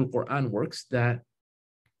Gharīb al Qur'ān works that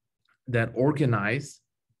organize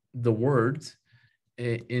the words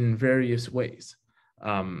in various ways.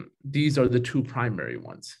 These are the two primary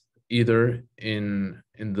ones, either in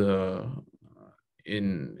the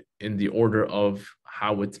order of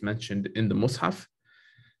how it's mentioned in the Mus'haf,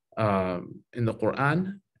 in the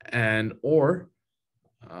Quran, or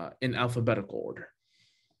in alphabetical order.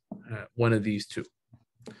 One of these two.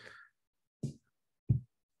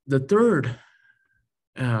 The third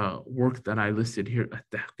work that I listed here,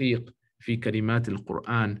 At-Tahqiq fi Kalimat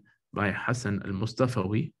al-Qur'an by Hassan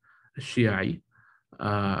al-Mustafawi, al-Shi'i.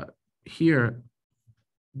 Here,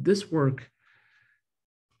 this work,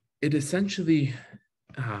 it essentially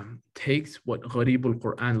takes what Gharīb al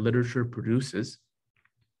Qur'ān literature produces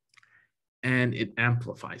and it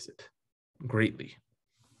amplifies it greatly.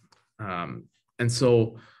 And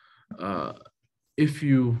so if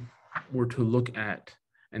you were to look at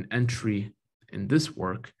an entry in this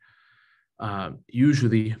work,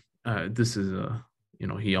 usually this is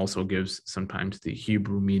he also gives sometimes the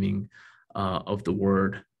Hebrew meaning of the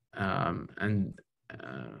word,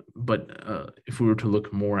 but if we were to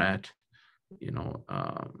look more at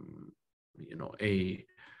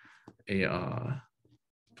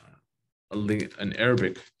an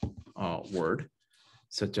Arabic word,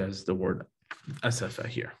 such as the word asafa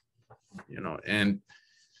here, and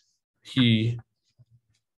he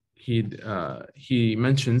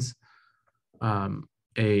mentions an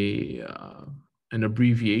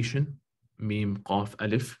abbreviation, mim, qaf,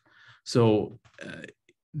 alif. So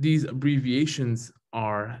these abbreviations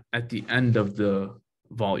are at the end of the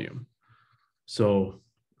volume. So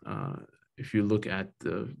if you look at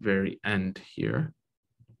the very end here,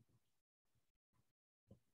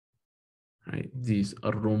 right, these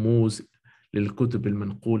الرموز للكتب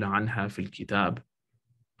المنقولة عنها في الكتاب,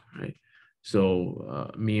 right?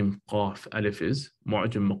 So mim, qaf, alif is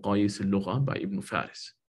معجم مقاييس اللغة by Ibn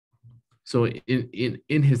Faris. So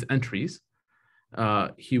in his entries,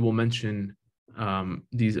 he will mention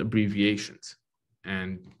these abbreviations,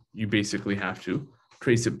 and you basically have to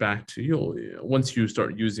trace it back to once you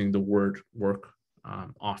start using the word work,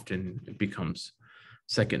 often it becomes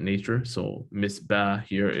second nature. So misbah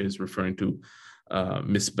here is referring to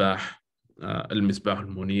misbah, al-misbah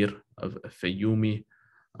al-munir of Fayyumi,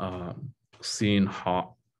 sin ha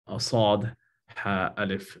asad ha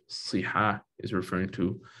alif siha is referring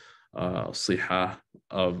to siha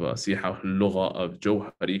of siha al-lugha of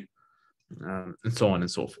Jawhari, and so on and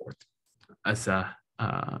so forth. Asa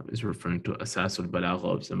is referring to Asas al-Balagha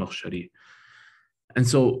of Zamakhshari. And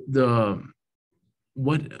so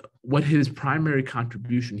what his primary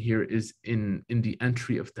contribution here is in the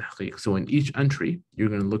entry of Tahqiq. So in each entry, you're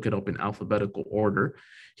going to look it up in alphabetical order.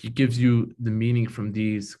 He gives you the meaning from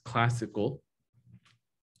these classical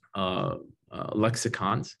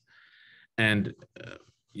lexicons, and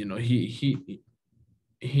he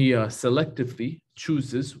selectively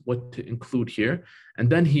chooses what to include here. And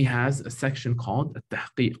then he has a section called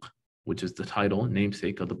Al-Tahqiq, which is the title,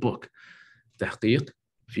 namesake of the book. Tahqiq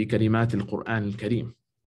fi kalimat al-Qur'an al-Karim.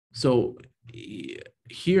 So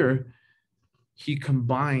here he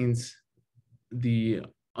combines the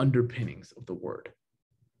underpinnings of the word,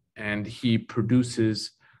 and he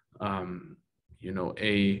produces a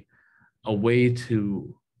way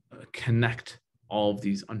to connect all of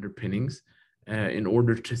these underpinnings in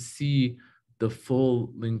order to see the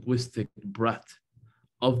full linguistic breadth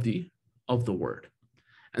of the word.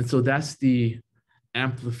 And so that's the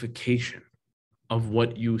amplification of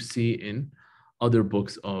what you see in other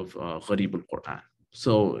books of Gharīb al Qur'ān.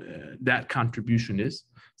 So that contribution is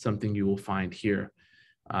something you will find here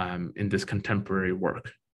in this contemporary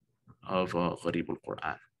work of Gharīb al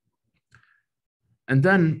Qur'ān. And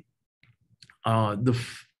then the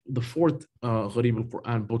fourth Gharīb al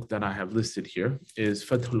Qur'ān book that I have listed here is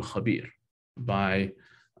Fathul Khabir by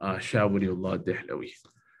Shah Waliullah Dahlawi.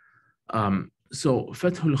 So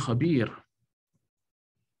Fathul Khabir,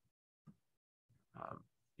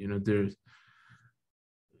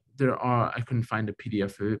 there are, I couldn't find a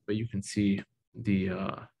PDF of it, but you can see the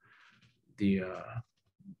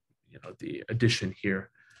edition here.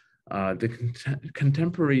 The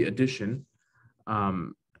contemporary edition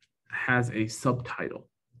has a subtitle.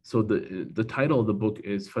 So the title of the book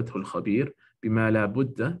is Fathul Khabir bima la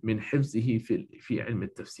budda min hifzihi fi ilm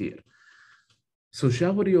al-tafsir. So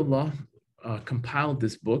Shah Waliullah compiled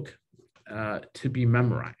this book to be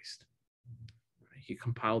memorized. He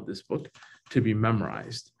compiled this book to be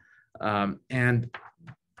memorized. And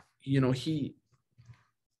he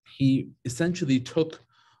essentially took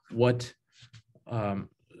what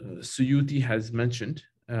Suyuti has mentioned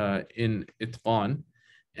in Itqan,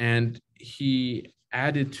 and he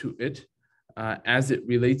added to it as it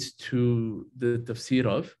relates to the tafsir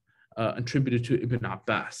of attributed to Ibn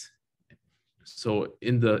Abbas. So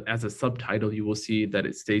as a subtitle, you will see that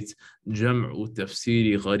it states Jam'u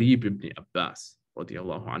Tafsiri Gharīb ibn Abbas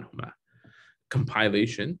radiyallahu anhuma,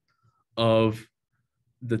 compilation of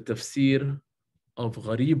the tafsir of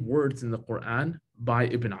Gharīb words in the Quran by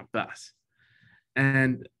Ibn Abbas.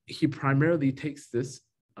 And he primarily takes this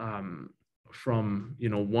from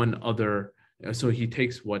one other. So he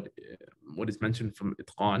takes what is mentioned from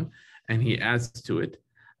Itqan and he adds to it,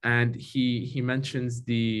 and he mentions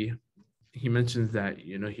that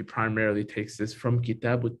he primarily takes this from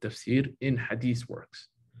Kitab al-Tafsir in hadith works.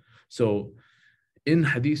 So in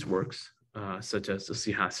hadith works such as the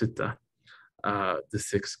Sihah Sitta, the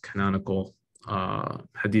 6 canonical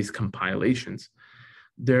hadith compilations,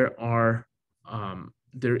 there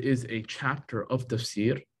is a chapter of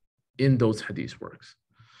tafsir in those hadith works.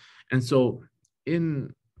 And so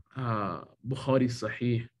in Bukhari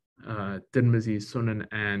Sahih, Tirmidhi Sunan,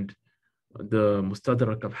 and the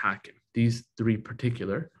Mustadrak of Hakim, these 3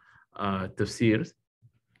 particular tafsirs,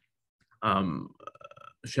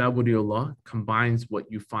 Shah Waliullah combines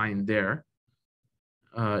what you find there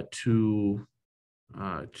to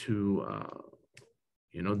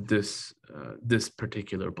this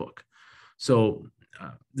particular book. So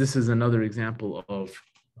this is another example of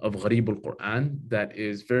Gharīb al Qur'ān that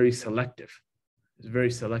is very selective. It's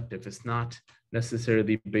very selective. It's not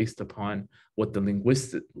necessarily based upon what the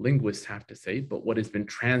linguists have to say, but what has been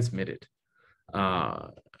transmitted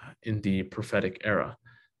in the prophetic era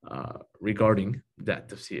regarding that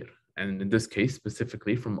tafsir. And in this case,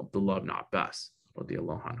 specifically from Abdullah ibn Abbas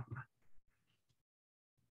radiyallahu anhu.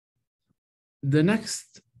 The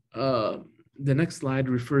next slide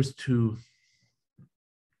refers to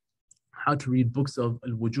how to read books of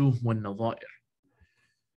al-wujūh wa-l-naẓā.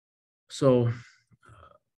 So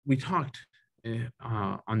we talked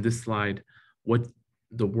on this slide what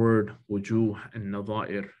the word wujūh and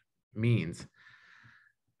naẓā'ir means,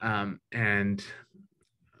 and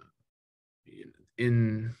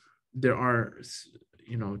there are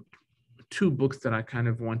 2 books that I kind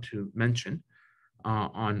of want to mention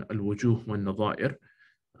on al-wujūh wa-l-naẓā'ir.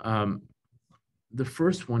 The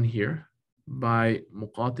first one here by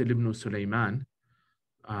Muqatil ibn Sulaiman,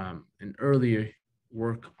 an earlier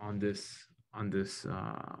work on this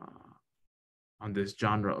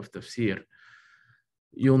genre of tafsir.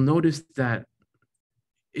 You'll notice that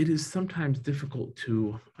it is sometimes difficult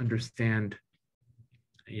to understand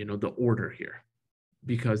the order here,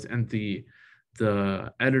 because the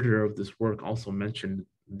editor of this work also mentioned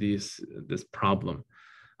this problem.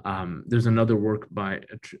 There's another work by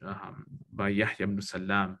Yahya ibn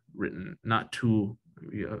Salam, written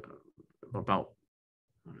about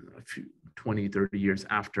a few 20-30 years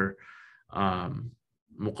after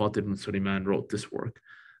Muqatil ibn Sulaiman wrote this work.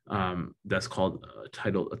 that's called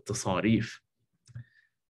titled At-Tasarif,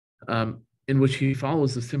 in which he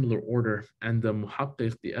follows a similar order. And the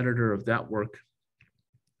muhaqqiq, the editor of that work,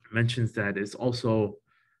 mentions that it's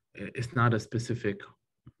not a specific,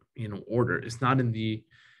 order. It's not in the,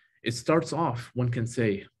 it starts off, one can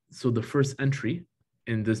say, so the first entry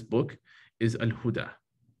in this book is al-huda.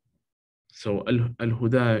 So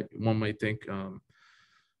al-huda, one might think,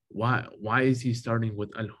 why is he starting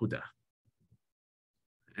with al-huda?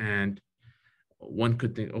 And one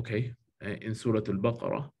could think, okay, in Surah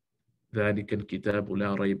Al-Baqarah, ذَلِكَ الْكِتَابُ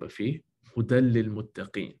لَا رَيْبَ فِيهِ هُدًى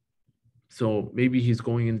لِلْمُتَّقِينَ. So maybe he's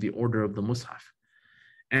going in the order of the Mus'haf.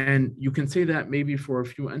 And you can say that maybe for a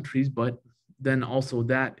few entries, but then also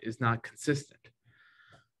that is not consistent.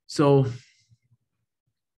 So,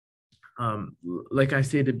 like I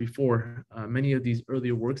stated before, many of these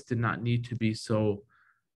earlier works did not need to be so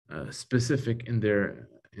specific in their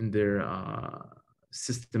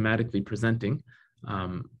systematically presenting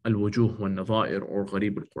al-wujūh wa-l-naẓā or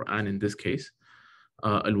Gharīb al Qur'ān in this case,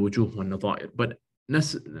 al-wujūh wa-l-naẓā. But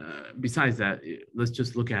besides that, let's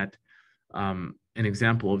just look at an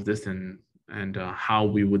example of this and how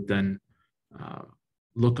we would then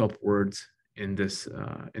look up words in this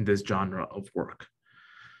genre of work.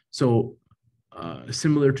 So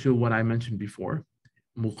similar to what I mentioned before,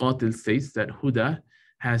 Muqatil states that huda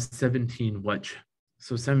has 17 wajh,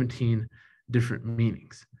 so 17 different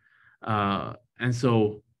meanings. And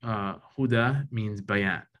so huda means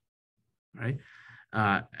bayan, right?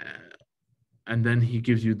 And then he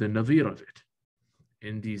gives you the nadhir of it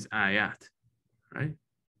in these ayat, right?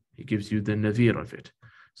 He gives you the nadhir of it.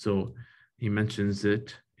 So he mentions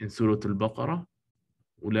it in Surah Al-Baqarah,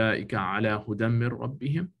 أُولَٰئِكَ عَلَىٰ هُدًى مِّن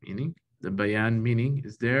رَبِّهِمْ, meaning the bayan meaning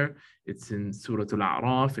is there. It's in Surah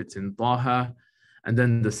Al-A'raf, it's in Taha. And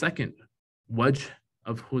then the second wajh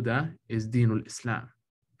of huda is Deenul Islam.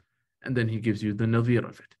 And then he gives you the nadhir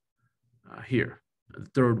of it here. The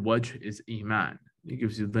third wajh is Iman. He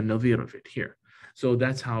gives you the nadhir of it here. So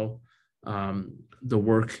that's how the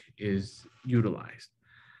work is utilized.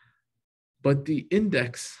 But the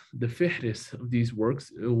index, the fihris of these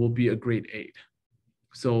works, it will be a great aid.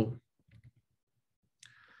 So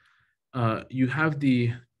you have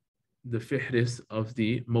the fihris of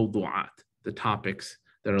the mawdu'at, the topics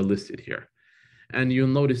that are listed here. And you'll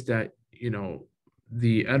notice that,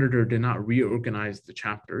 the editor did not reorganize the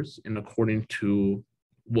chapters in according to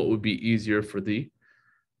what would be easier for the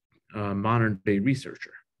modern day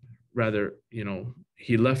researcher. Rather,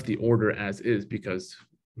 he left the order as is because,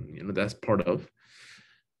 that's part of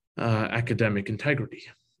academic integrity.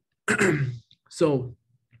 So,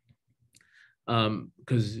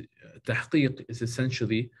 because tahqiq is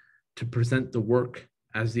essentially to present the work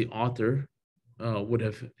as the author would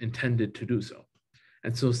have intended to do so.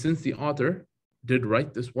 And so since the author did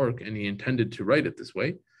write this work and he intended to write it this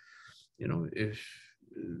way, if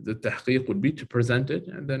the tahqiq would be to present it,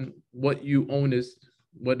 and then what you own is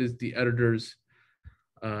what is the editor's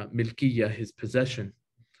milkiyya, his possession,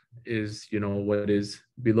 is what is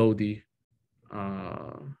below the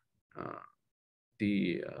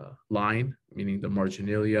line, meaning the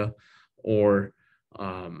marginalia, or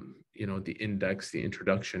the index, the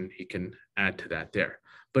introduction, he can add to that there.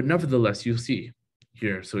 But nevertheless, you'll see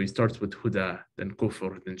here, so he starts with huda, then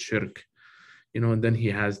kufr, then shirk, and then he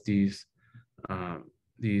has these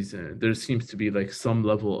there seems to be like some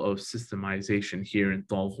level of systemization here in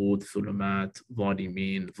taghut, thulumat,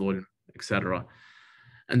 zalimin, dhulm, etc.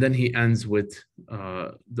 And then he ends with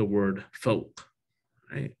the word fawq,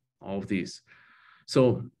 right? All of these.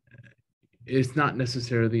 So it's not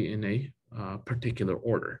necessarily in a particular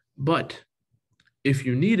order. But if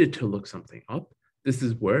you needed to look something up, this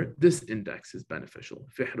is where this index is beneficial.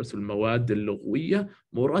 فِحْرُسُ الْمَوَادِ اللُّغْوِيَّةِ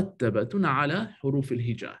مُرَتَّبَةٌ عَلَى حُرُوفِ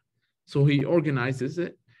الْهِجَاءِ. So he organizes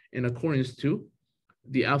it in accordance to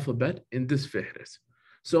the alphabet in this fihris.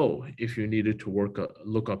 So if you needed to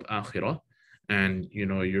look up akhirah, and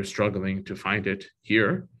you're struggling to find it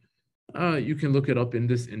here, you can look it up in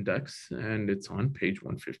this index, and it's on page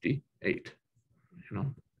 158,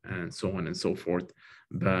 and so on and so forth.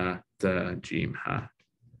 Ba, ta, jim, ha.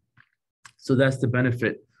 So that's the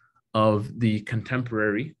benefit of the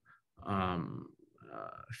contemporary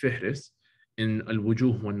fihris in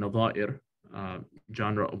al-wujūh wa-l-naẓā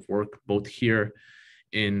genre of work, both here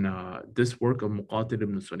in this work of Muqatil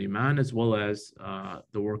ibn Sulaiman, as well as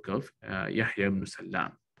the work of Yahya ibn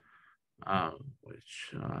Salam,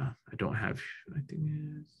 which I don't have, I think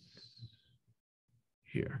is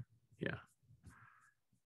here. Yeah.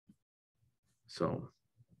 So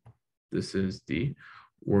this is the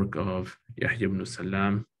work of Yahya ibn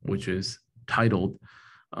Salam, which is titled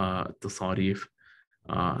Tasarif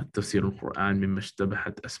تفسير القرآن مما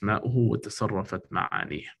اشتبهت أسماؤه وتصرفت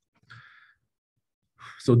معانيه.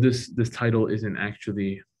 So this title isn't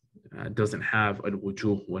actually doesn't have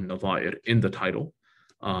al-wujūh wa-l-naẓā in the title,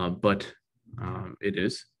 but it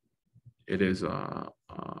is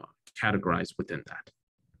categorized within that.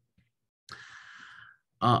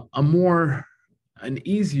 An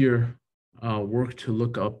easier work to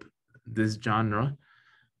look up this genre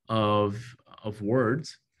of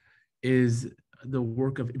words is the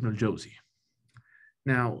work of Ibn al-Jawzi.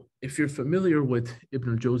 Now, if you're familiar with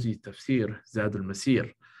Ibn al-Jawzi's Tafsir, Zad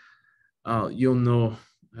al-Masir, you'll know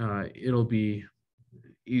it'll be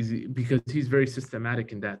easy because he's very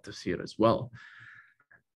systematic in that tafsir as well.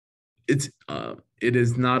 It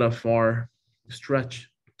is not a far stretch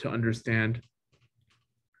to understand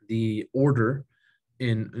the order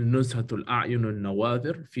in Nuzhatul A'yun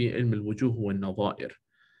al-Nawadhir fi ilm al-wujūh wa-l-naẓā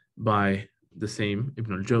by the same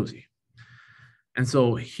Ibn al-Jawzi. And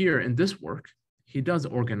so here in this work, he does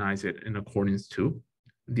organize it in accordance to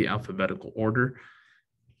the alphabetical order.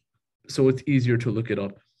 So it's easier to look it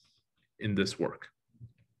up in this work.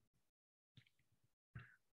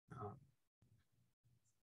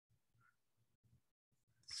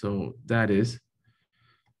 So that is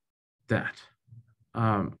that.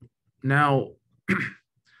 Now,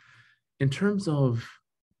 in terms of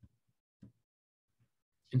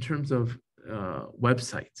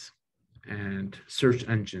websites and search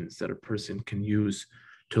engines that a person can use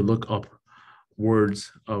to look up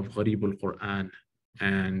words of Gharīb al Qur'ān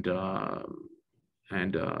and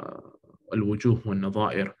al-wujūh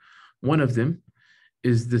wa-l-naẓā, one of them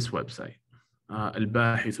is this website,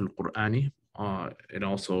 al-Bāḥith al-Qur'āni. It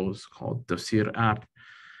also is called Tafsir app,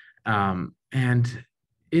 and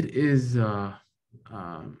it is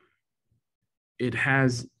it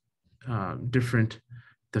has different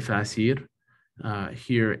tafasir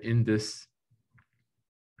here in this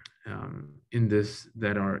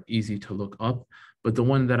that are easy to look up. But the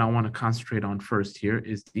one that I want to concentrate on first here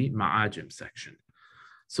is the ma'ajim section.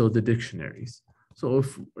 So the dictionaries. So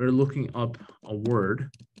if we're looking up a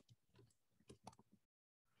word,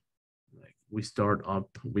 like we start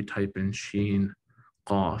up, we type in sheen,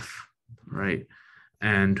 qaf, right?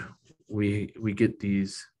 And we get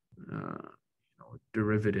these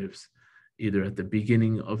derivatives either at the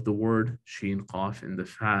beginning of the word, sheen, qaf, in the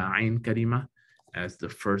fa'ain kalima as the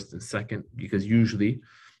first and second, because usually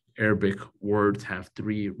Arabic words have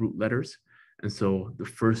 3 root letters. And so the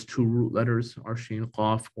first 2 root letters are sheen,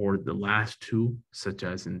 qaf, or the last 2, such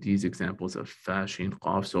as in these examples of fa, sheen,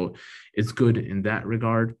 qaf. So it's good in that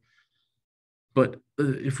regard. But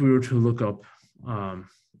if we were to look up,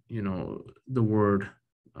 the word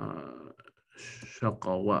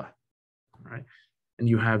shaqawa, right? And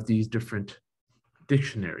you have these different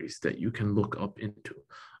dictionaries that you can look up into.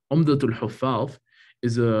 Umdatul Huffaz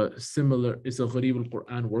is a Gharīb al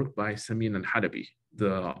Qur'ān work by Samin al-Halabi,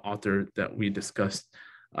 the author that we discussed,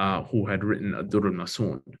 who had written Ad-Durr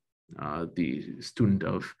al-Masun, the student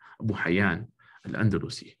of Abu Hayyan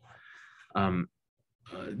al-Andalusi.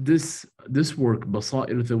 This work,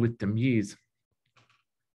 Basā'ir Dhawi al-Tamyiz,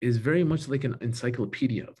 is very much like an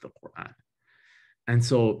encyclopedia of the Quran. And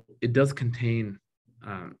so it does contain,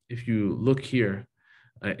 if you look here,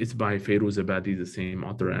 it's by Fairuz Abadi, the same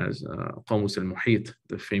author as Qamus al-Muhit,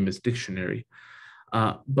 the famous dictionary.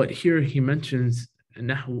 But here he mentions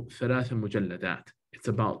Nahu Thalatha Mujalladat. It's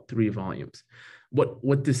about 3 volumes.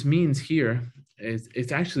 What this means here is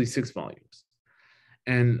it's actually 6 volumes.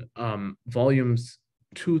 And volumes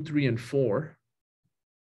 2, 3, and 4,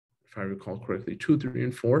 if I recall correctly, 2, 3,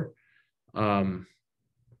 and 4,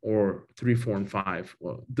 or 3, 4, and 5.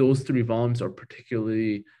 Well, those 3 volumes are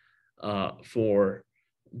particularly for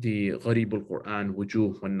the Gharīb al Qur'ān,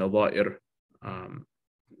 wujūh, wa-l-naẓā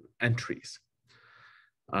entries.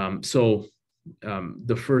 So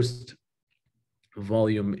the first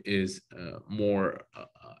volume is more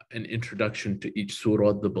an introduction to each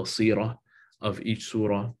surah, the basira of each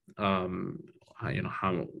surah.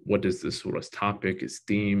 What is the surah's topic, its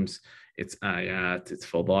themes, its ayat, its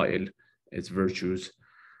fada'il, its virtues.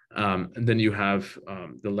 And then you have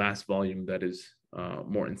the last volume that is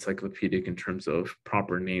more encyclopedic in terms of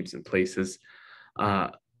proper names and places.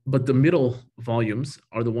 But the middle volumes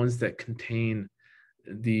are the ones that contain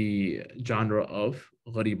the genre of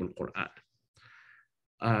Gharīb al Qur'ān.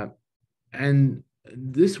 And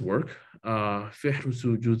this work,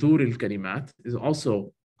 Fihrusu Judhur al-Kalimat, is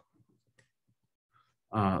also,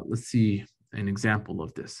 let's see an example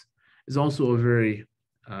of this, is also a very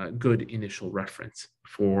good initial reference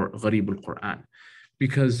for Gharīb al Qur'ān.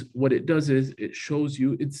 Because what it does is it shows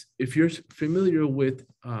you, if you're familiar with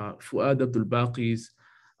Fuad Abdul Baqi's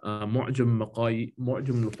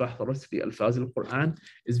معجم الفهرس في ألفاظ القرآن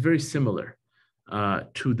is very similar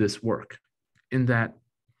to this work in that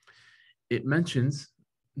it mentions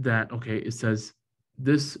that, okay, it says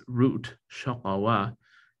this root, shaqawa,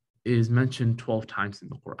 is mentioned 12 times in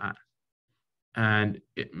the Quran. And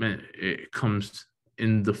it comes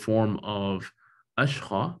in the form of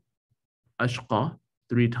ashqa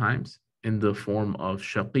 3 times, in the form of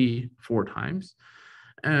shaqi 4 times,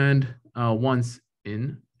 and once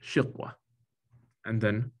in shiqwa, and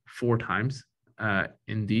then 4 times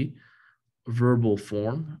in the verbal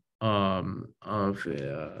form of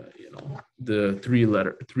the 3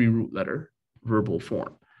 root letter verbal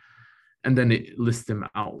form, and then it lists them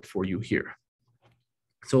out for you here.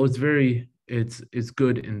 So it's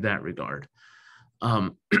good in that regard.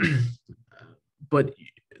 But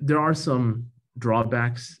there are some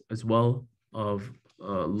drawbacks as well of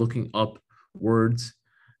looking up words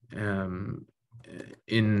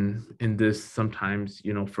in this. Sometimes,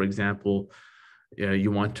 for example,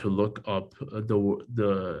 you want to look up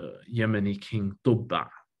the Yemeni king Tubba,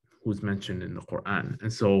 who's mentioned in the Quran,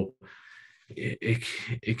 and so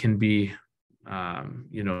it can be,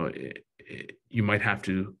 you might have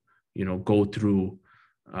to, go through,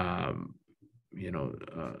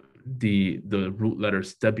 the root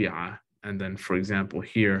letters tabi'a, and then, for example,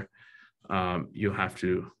 here you have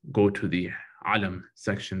to go to the alam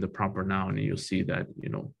section, the proper noun, and you'll see that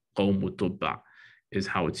qawmu tubba is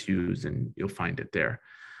how it's used, and you'll find it there.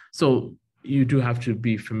 So you do have to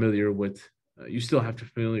be familiar with, you still have to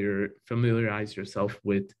familiarize yourself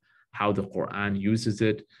with how the Quran uses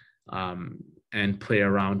it, and play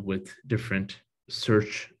around with different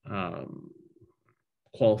search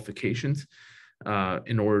qualifications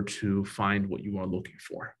in order to find what you are looking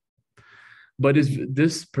for. But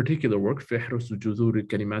this particular work, فهرس جذور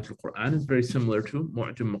كلمات القرآن, is very similar to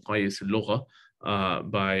معجم مقاييس اللغة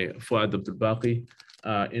by Fuad Abdul Baqi,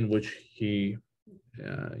 in which you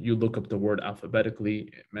look up the word alphabetically.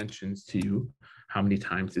 It mentions to you how many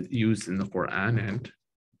times it's used in the Quran and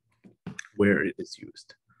where it is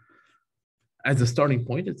used. As a starting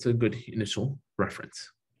point, it's a good initial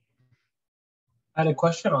reference. I had a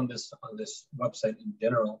question on this website in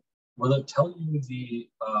general. Will it tell you the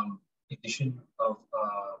edition of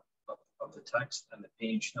the text and the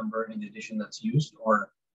page number in the edition that's used,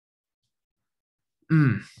 or?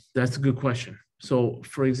 That's a good question. So,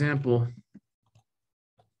 for example,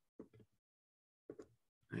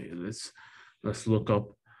 let's look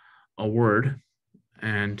up a word,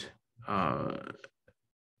 and there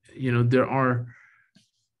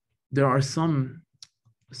are some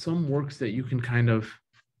works that you can kind of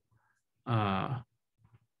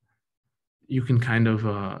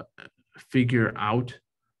figure out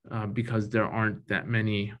because there aren't that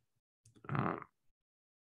many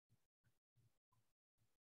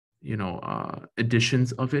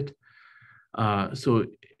editions of it. So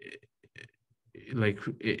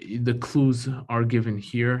the clues are given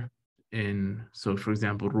here. So for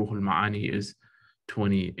example, Ruh al-Ma'ani is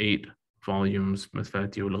 28 volumes,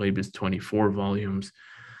 Mafatih al-Ghaib is 24 volumes.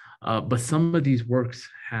 But some of these works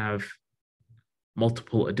have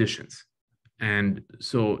multiple editions. And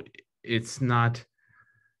so it's not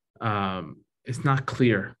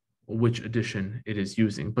clear which edition it is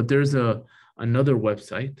using. But there's another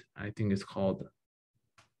website, I think it's called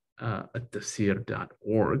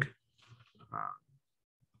Al-Tafsīr.org,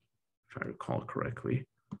 if I recall correctly.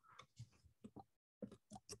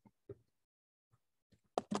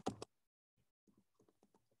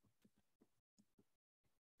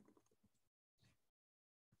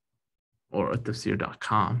 Or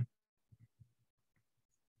Al-Tafsīr.com.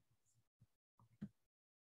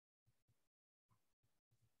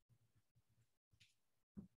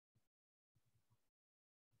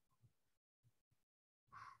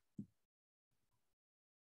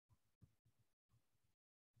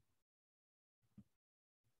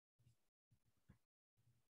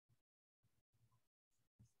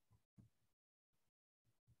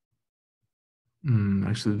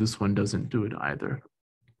 Actually, this one doesn't do it either.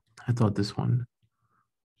 I thought this one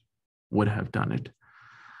would have done it.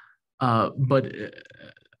 But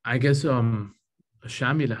I guess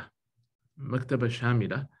Shamila, Maktaba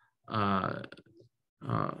Shamila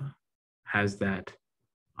has that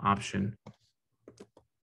option.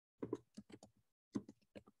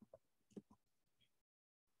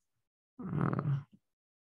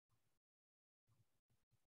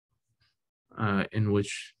 In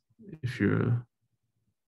which, if you're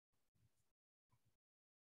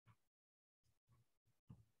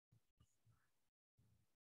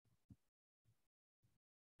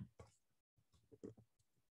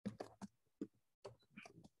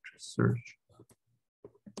search.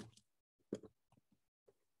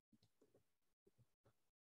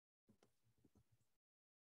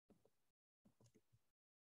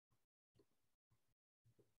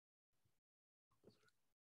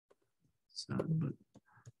 but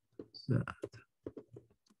that.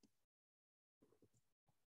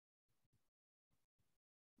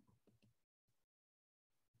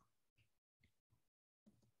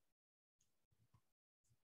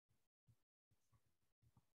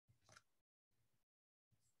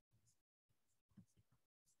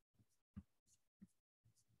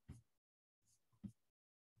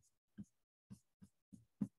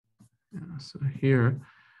 Yeah, so here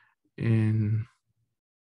in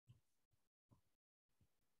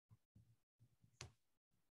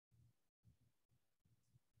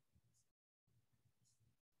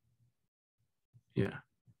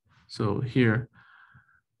so here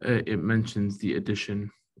it mentions the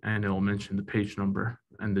edition and it will mention the page number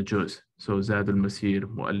and the juz. So Zad al-Masir,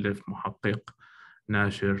 Mu'allif, Muhaqqiq,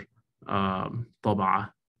 Nashir,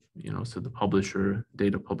 Tab'a, so the publisher,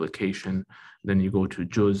 date of publication. Then you go to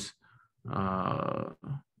juz,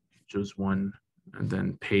 juz 1, and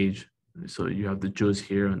then page. So you have the juz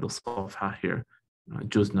here and the safha here,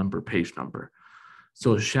 juz number, page number.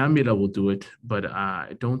 So Shamila will do it, but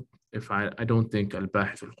I don't think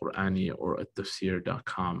Al-Bahith Al-Qur'ani or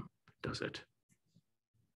Al-Tafsīr.com does it.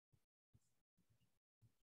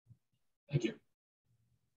 Thank you.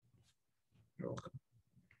 You're welcome.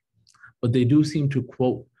 But they do seem to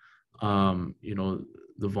quote, the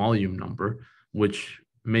volume number, which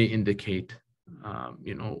may indicate,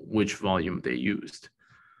 which volume they used.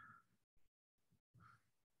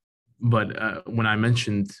 But when I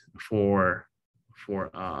mentioned for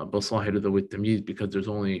Basahir al Tamyiz, because there's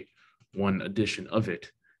only one edition of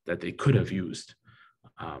it that they could have used.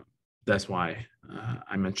 That's why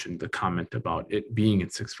I mentioned the comment about it being in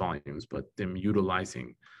 6 volumes, but them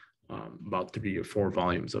utilizing about 3 or 4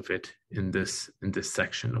 volumes of it in this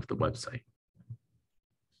section of the website.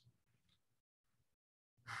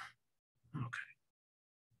 Okay.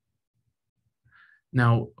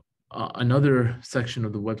 Now, another section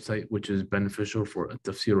of the website which is beneficial for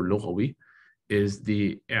Tafsir Al-Lughawī is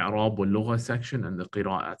the I'rāb wal-Lugha section and the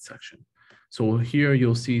Qira'at section. So here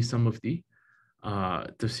you'll see some of the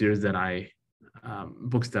tafsirs that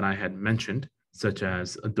books that I had mentioned, such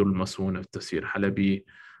as Darul Qasim of Tafsir Halabi.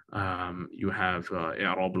 You have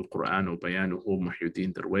I'rāb al Qur'ān wa Bayānuhu,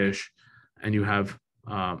 Muhyiddin Darwish, and you have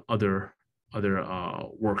other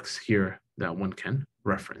works here that one can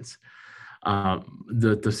reference.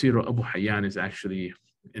 The Tafsir Abu Hayyan is actually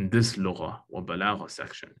in this Lugha wa Balagha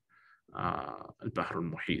section, Al-Bahr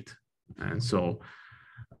al-Muhit. And so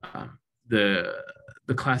the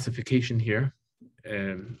classification here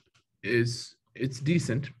it's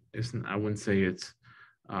decent. I wouldn't say it's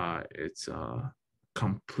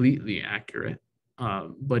completely accurate,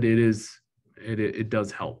 but it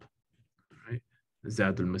does help. Right?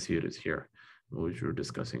 Zad al-Masir is here, which we're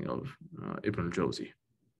discussing of Ibn al-Jawzi.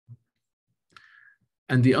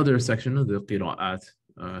 And the other section of the Qira'at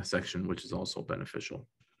section, which is also beneficial.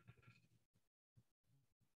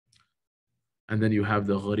 And then you have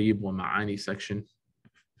the Gharīb wa Ma'ani section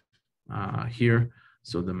here.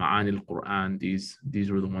 So the Ma'ani al-Qur'an, these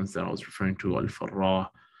were the ones that I was referring to, Al-Farrā,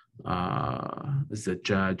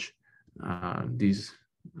 Zajjaj.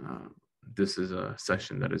 This is a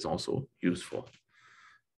section that is also useful.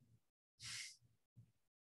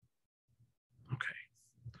 Okay.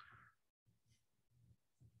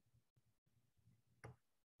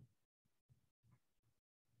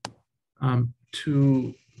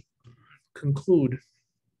 To conclude,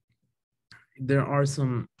 there are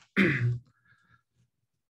some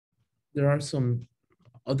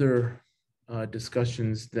other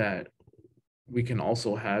discussions that we can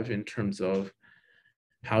also have in terms of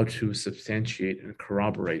how to substantiate and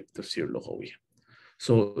corroborate Tafsir Al-Lughawī.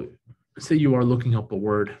 So say you are looking up a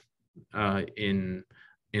word in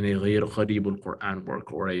a Gharīb al Qur'ān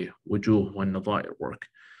work or a wujūh wa-l-naẓā work,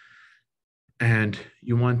 and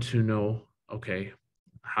you want to know, okay,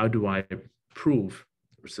 how do I prove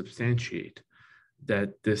or substantiate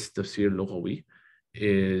that this Tafsir Al-Lughawī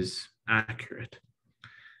is accurate?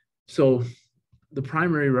 So the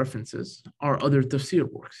primary references are other tafsir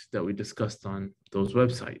works that we discussed on those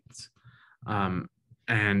websites,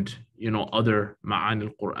 and other Ma'ani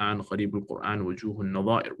al-Qur'an, Gharīb al Qur'ān, wujūh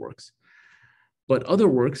wa-l-naẓā works. But other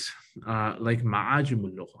works like Ma'ājim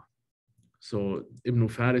al-Lugha, so Ibn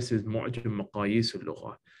Faris's Mu'jam Maqāyīs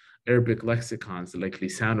al-Lugha, Arabic lexicons like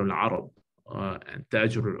Lisan al-Arab and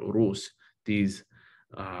Taj al-Urus, these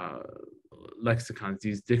lexicons,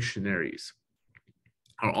 these dictionaries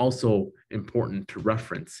are also important to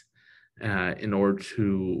reference in order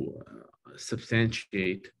to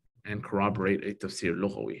substantiate and corroborate a Tafsir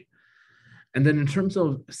Al-Lughawī. And then in terms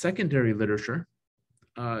of secondary literature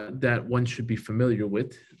that one should be familiar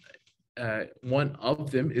with, one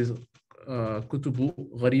of them is كتب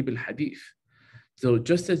غريب الحديث. So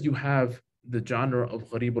just as you have the genre of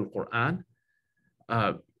Gharīb al Qur'ān,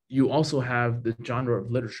 you also have the genre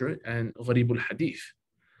of literature and Gharīb al-Hadith.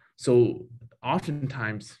 So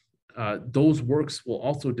oftentimes, those works will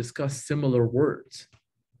also discuss similar words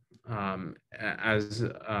as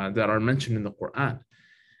that are mentioned in the Quran.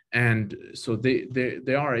 And so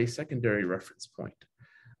they are a secondary reference point.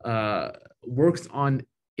 Works on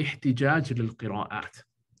ihtijaj al-qira'at,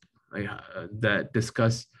 that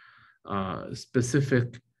discuss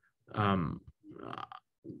specific,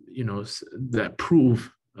 that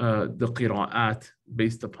prove the qira'at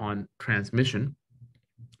based upon transmission,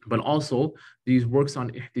 but also these works on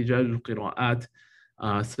ihtijaj al-qira'at,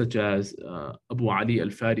 such as Abu Ali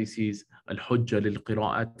al-Farisi's al-Hujja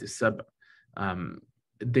lil-qira'at al-sab'.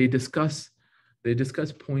 They discuss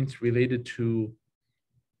points related to,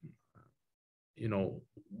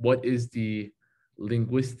 what is the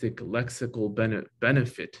linguistic lexical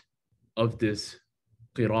benefit of this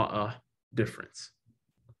qira'ah difference,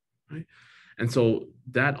 right? And so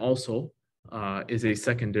that also is a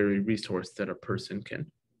secondary resource that a person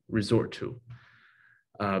can resort to,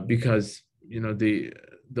 because the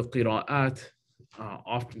qira'at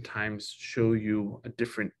oftentimes show you a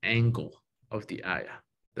different angle of the ayah.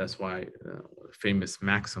 That's why famous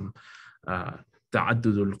maxim,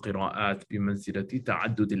 تعدد القراءات بمنزلة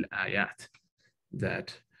تعدد الآيات,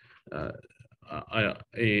 that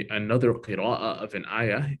another qira'ah of an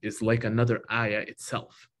ayah is like another ayah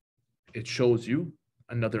itself. It shows you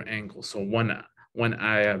another angle. So one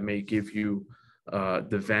ayah may give you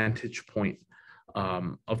the vantage point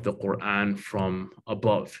of the Quran from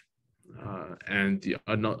above, and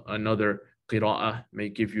another qira'ah may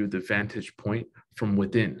give you the vantage point from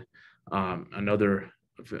within. Another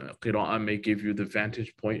qira'ah may give you the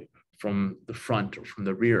vantage point from the front or from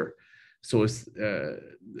the rear. So it's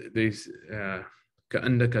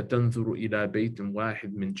كأنك تنظر إلى بيت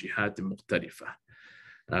واحد من جهات مختلفة.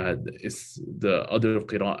 It's the other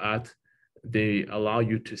qira'at, they allow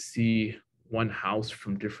you to see one house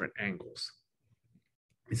from different angles.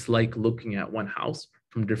 It's like looking at one house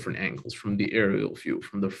from different angles, from the aerial view,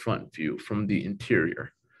 from the front view, from the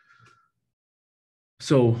interior.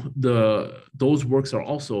 So those works are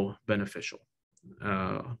also beneficial.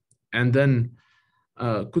 And then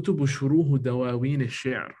كتب شروح دواوين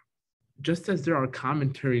الشعر. Just as there are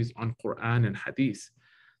commentaries on Quran and Hadith,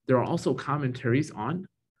 there are also commentaries on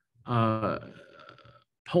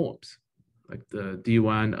poems, like the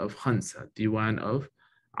Diwan of Khansa, Diwan of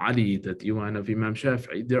Ali, the Diwan of Imam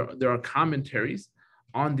Shafi'i. There are commentaries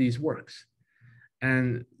on these works.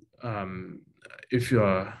 And if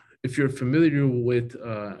you're familiar with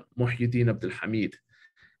Muhyiddin Abdul Hamid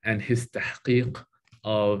and his tahqiq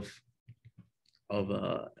of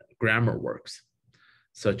grammar works,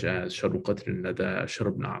 such as Sharh Qadr al-Nada, Sharh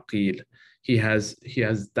ibn Aqil, he has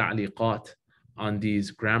ta'liqat on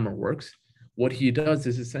these grammar works. What he does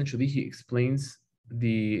is essentially he explains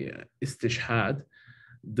the istishhad,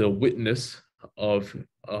 the witness of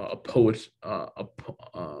a poet,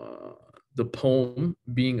 the poem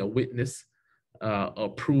being a witness, a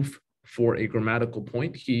proof for a grammatical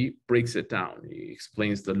point. He breaks it down. He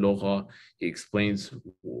explains the lugha, he explains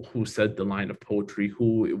who said the line of poetry,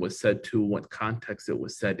 who it was said to, what context it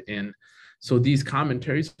was said in. So these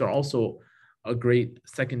commentaries are also a great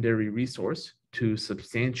secondary resource to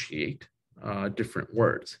substantiate different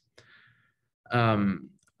words.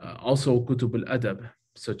 Also kutub al-adab,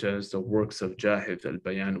 such as the works of Jahid,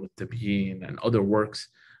 al-Bayan wa-Tabyin, and other works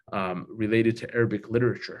related to Arabic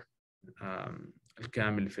literature.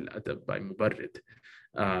 Al-Kamil fil Adab by Mubarrid,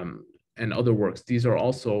 and other works. These are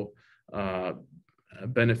also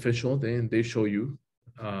beneficial. They show you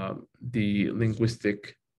the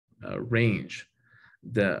linguistic range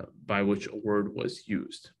by which a word was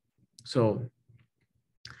used. So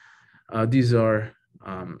these are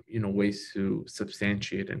ways to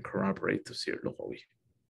substantiate and corroborate Tafsir Al-Lughawī.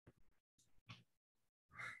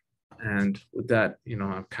 And with that,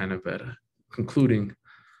 I'm kind of at concluding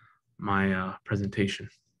my presentation.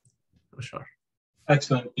 Sure.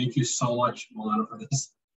 Excellent. Thank you so much, Maulana, for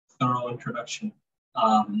this thorough introduction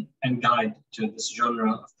and guide to this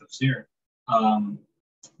genre of tafsir.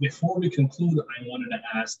 Before we conclude, I wanted to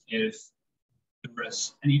ask if there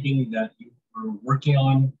was anything that you were working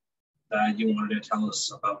on that you wanted to tell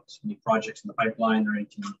us about, any projects in the pipeline or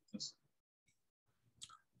anything like this.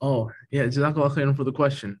 Oh, yeah, Jazakallah khairan for the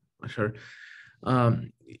question. Sure.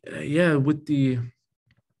 Yeah, with the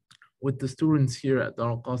students here at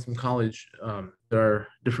Darul Qasim College, there are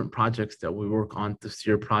different projects that we work on,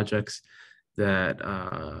 tafsir projects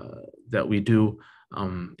that we do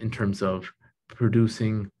in terms of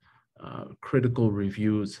producing critical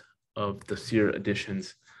reviews of Tafsir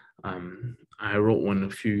editions. I wrote one a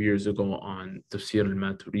few years ago on Tafsir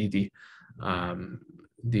al-Maturidi,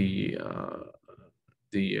 the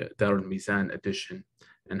Darul Mizan edition,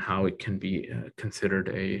 and how it can be considered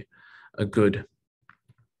a good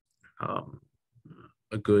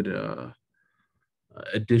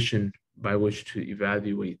edition by which to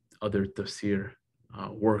evaluate other tafsir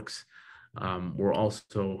works. We're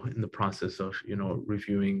also in the process of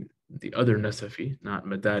reviewing the other Nasafi, not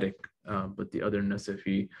Madarik, but the other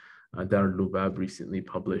Nasafi. Darul Lubab recently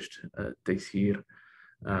published Tafsir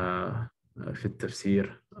Al-Tafsīr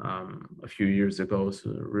a few years ago,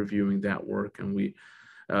 so reviewing that work, and we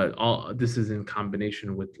all this is in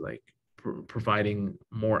combination with like providing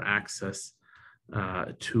more access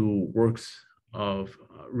to works of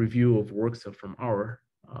review of works from our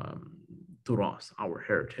turas, our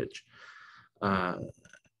heritage,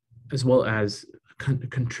 as well as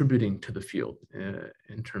contributing to the field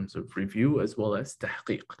in terms of review, as well as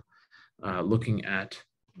tahqiq, looking at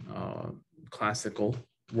classical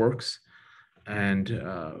works and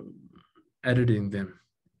editing them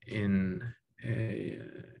in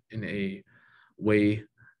a way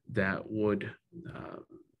that would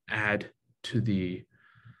add to the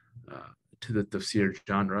tafsir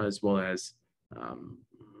genre, as well as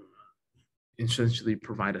essentially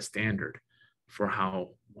provide a standard for how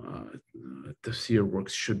tafsir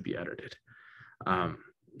works should be edited.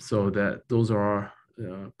 So that those are our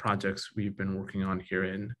projects we've been working on here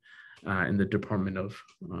in the Department of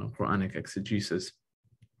Qur'anic Exegesis,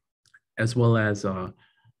 as well as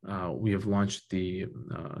we have launched the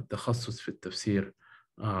Takhasus fi Tafsir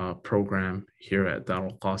program here at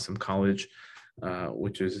Darul Qasim College,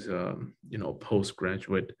 which is a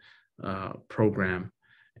postgraduate program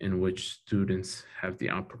in which students have the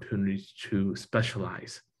opportunity to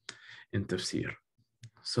specialize in tafsir.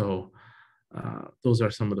 So those are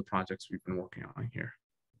some of the projects we've been working on here.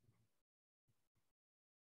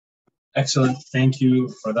 Excellent. Thank you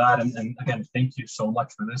for that. And again, thank you so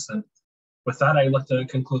much for this. And with that, I'd like to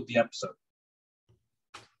conclude the episode.